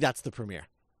 I think that's the premiere.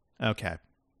 Okay.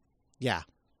 Yeah.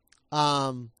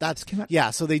 That's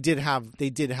yeah. So they did have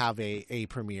a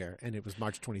premiere, and it was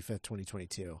March 25th,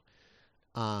 2022.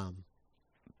 And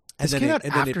then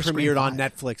it premiered on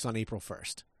Netflix on April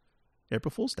 1st. April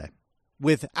Fool's Day.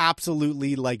 With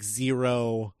absolutely like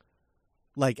zero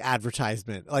like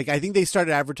advertisement. Like I think they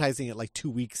started advertising it like 2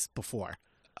 weeks before.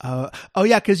 Oh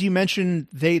yeah, because you mentioned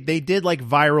they did like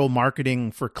viral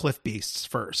marketing for Cliff Beasts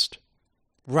first,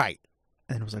 right?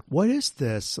 And it was like, what is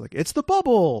this? Like, it's The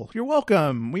Bubble. You're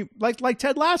welcome. We like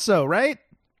Ted Lasso, right?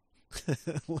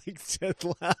 Like Ted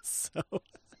Lasso.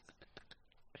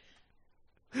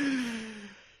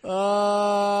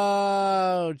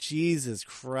 Oh, Jesus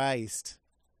Christ!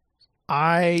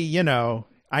 I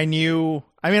knew.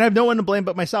 I mean, I have no one to blame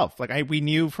but myself. Like we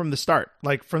knew from the start.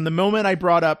 Like from the moment I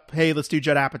brought up, "Hey, let's do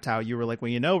Judd Apatow," you were like,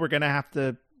 "Well, we're gonna have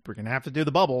to do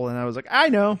The Bubble," and I was like, "I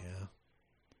know."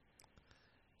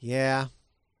 Yeah.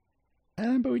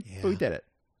 but we did it.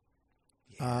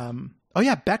 Oh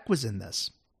yeah, Beck was in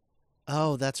this.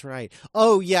 Oh, that's right.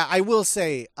 Oh yeah, I will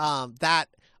say that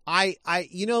I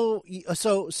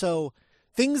so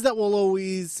things that will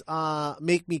always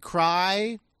make me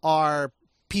cry are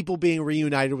people being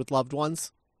reunited with loved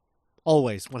ones.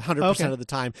 Always, 100% of the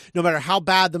time. No matter how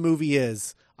bad the movie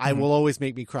is, I will always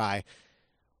make me cry.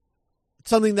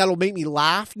 Something that'll make me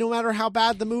laugh no matter how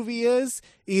bad the movie is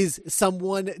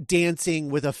someone dancing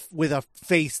with a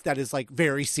face that is like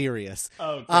very serious.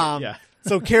 Oh, yeah.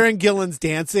 So Karen Gillan's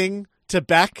dancing to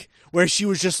Beck, where she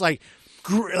was just like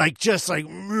just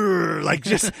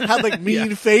had like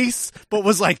mean face, but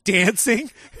was like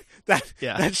dancing.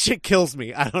 That shit kills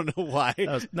me. I don't know why.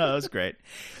 That was great.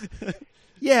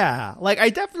 Yeah, like I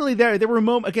definitely there were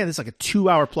moments. Again, it's like a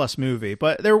 2-hour plus movie,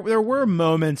 but there were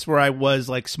moments where I was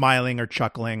like smiling or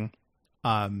chuckling,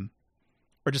 or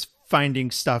just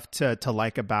finding stuff to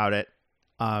like about it.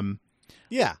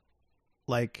 Yeah,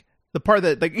 like the part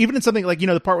that like even in something like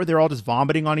the part where they're all just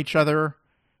vomiting on each other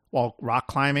while rock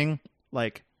climbing,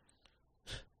 like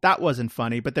that wasn't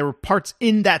funny. But there were parts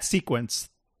in that sequence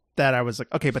that I was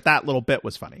like, okay, but that little bit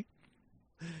was funny.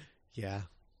 Yeah.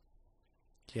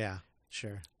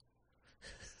 Sure.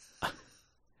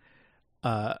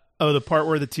 The part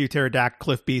where the two pterodactyl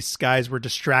cliff beasts guys were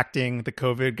distracting the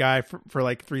COVID guy for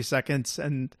like 3 seconds,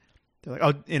 and they're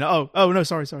like, oh no,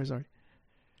 sorry. I think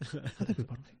we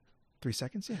both 3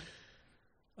 seconds, yeah.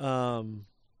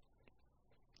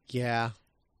 Yeah.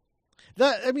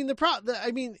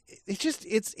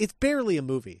 It's barely a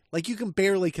movie. Like you can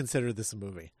barely consider this a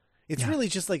movie. It's really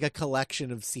just like a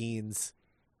collection of scenes.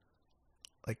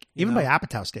 Like even by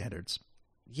Apatow standards.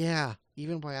 Yeah,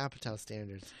 even by Apatow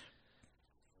standards.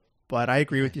 But I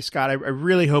agree with you, Scott. I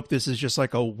really hope this is just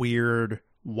like a weird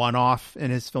one-off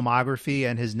in his filmography,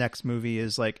 and his next movie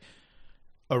is like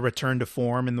a return to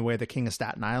form in the way The King of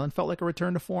Staten Island felt like a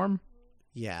return to form.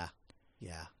 Yeah.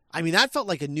 I mean, that felt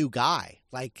like a new guy.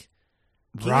 Like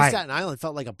King of Staten Island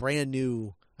felt like a brand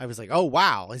new. I was like, oh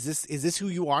wow, is this who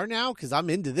you are now? Because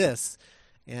I'm into this,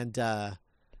 and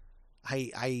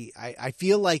I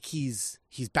feel like he's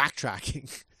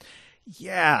backtracking.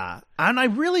 Yeah. And I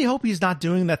really hope he's not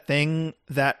doing that thing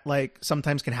that like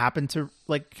sometimes can happen to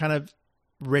like kind of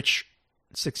rich,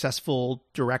 successful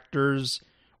directors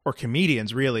or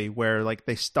comedians really, where like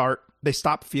they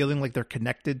stop feeling like they're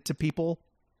connected to people.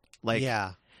 Like,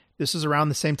 this is around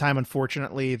the same time,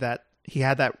 unfortunately, that he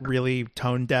had that really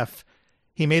tone deaf.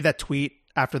 He made that tweet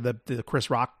after the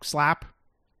Chris Rock slap.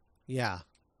 Yeah.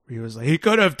 He was like, he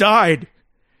could have died.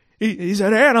 He's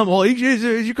an animal.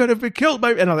 He could have been killed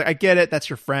by. And I'm like, I get it.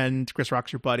 That's your friend. Chris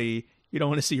Rock's your buddy. You don't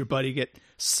want to see your buddy get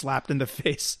slapped in the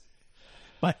face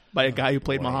by a guy who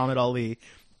played Muhammad Ali.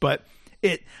 But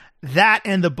that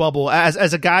and The Bubble,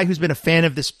 as a guy who's been a fan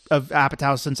of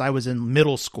Apatow since I was in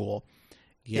middle school.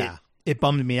 Yeah. It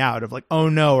bummed me out of like, oh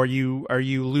no, are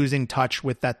you losing touch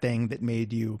with that thing that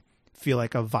made you feel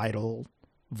like a vital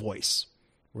voice?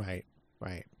 Right.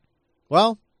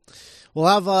 Well, we'll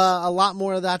have a lot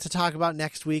more of that to talk about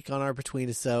next week on our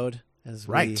Between-isode as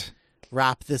we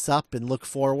wrap this up and look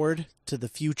forward to the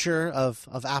future of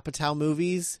Apatow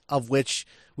movies, of which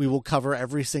we will cover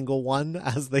every single one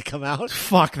as they come out.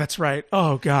 Fuck, that's right.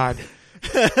 Oh God.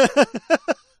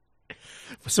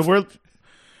 So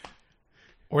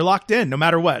we're locked in no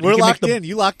matter what. We're locked in.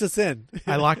 You locked us in.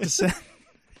 I locked us in.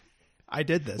 I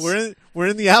did this. We're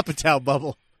in the Apatow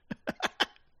bubble.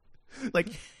 Like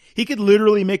he could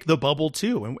literally make The Bubble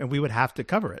too, and we would have to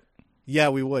cover it. Yeah,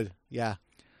 we would. Yeah.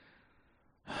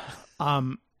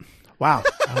 Wow.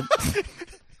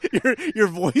 Your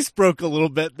voice broke a little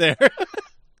bit there.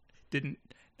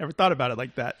 Never thought about it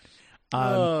like that.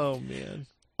 Oh man.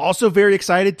 Also very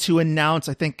excited to announce,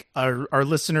 I think our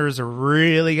listeners are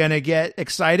really going to get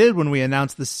excited when we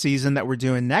announce the season that we're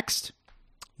doing next.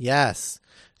 Yes.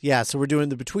 Yeah, so we're doing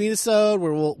the Between-isode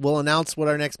where we'll announce what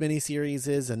our next miniseries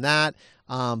is and that.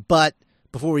 But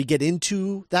before we get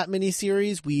into that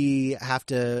miniseries, we have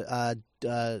to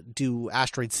do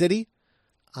Asteroid City.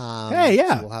 Hey,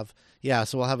 yeah.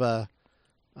 So we'll have a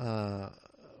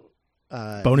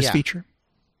bonus feature.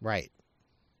 Right.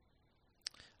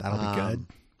 That'll be good.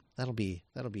 That'll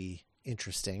be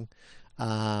interesting.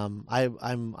 I'm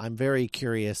very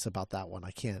curious about that one.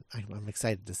 I'm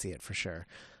excited to see it for sure.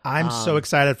 I'm so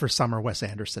excited for Summer Wes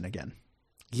Anderson again.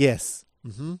 Yes.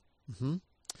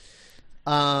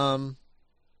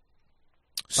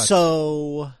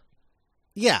 So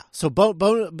yeah. So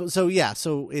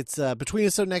it's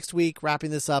Between-isode next week, wrapping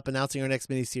this up, announcing our next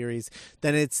miniseries.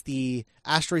 Then it's the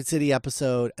Asteroid City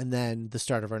episode, and then the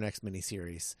start of our next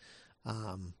miniseries.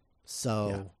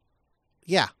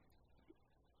 Yeah.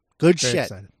 Good Very shit.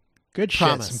 excited. Good shit.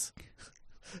 Promise.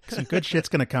 Some good shit's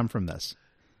going to come from this.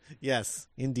 Yes,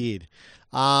 indeed.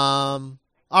 All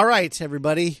right,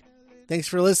 everybody. Thanks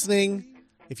for listening.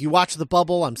 If you watch The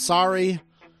Bubble, I'm sorry.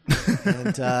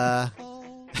 And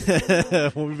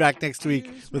we'll be back next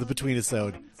week with a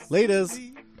Between-isode. Laters.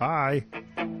 Bye.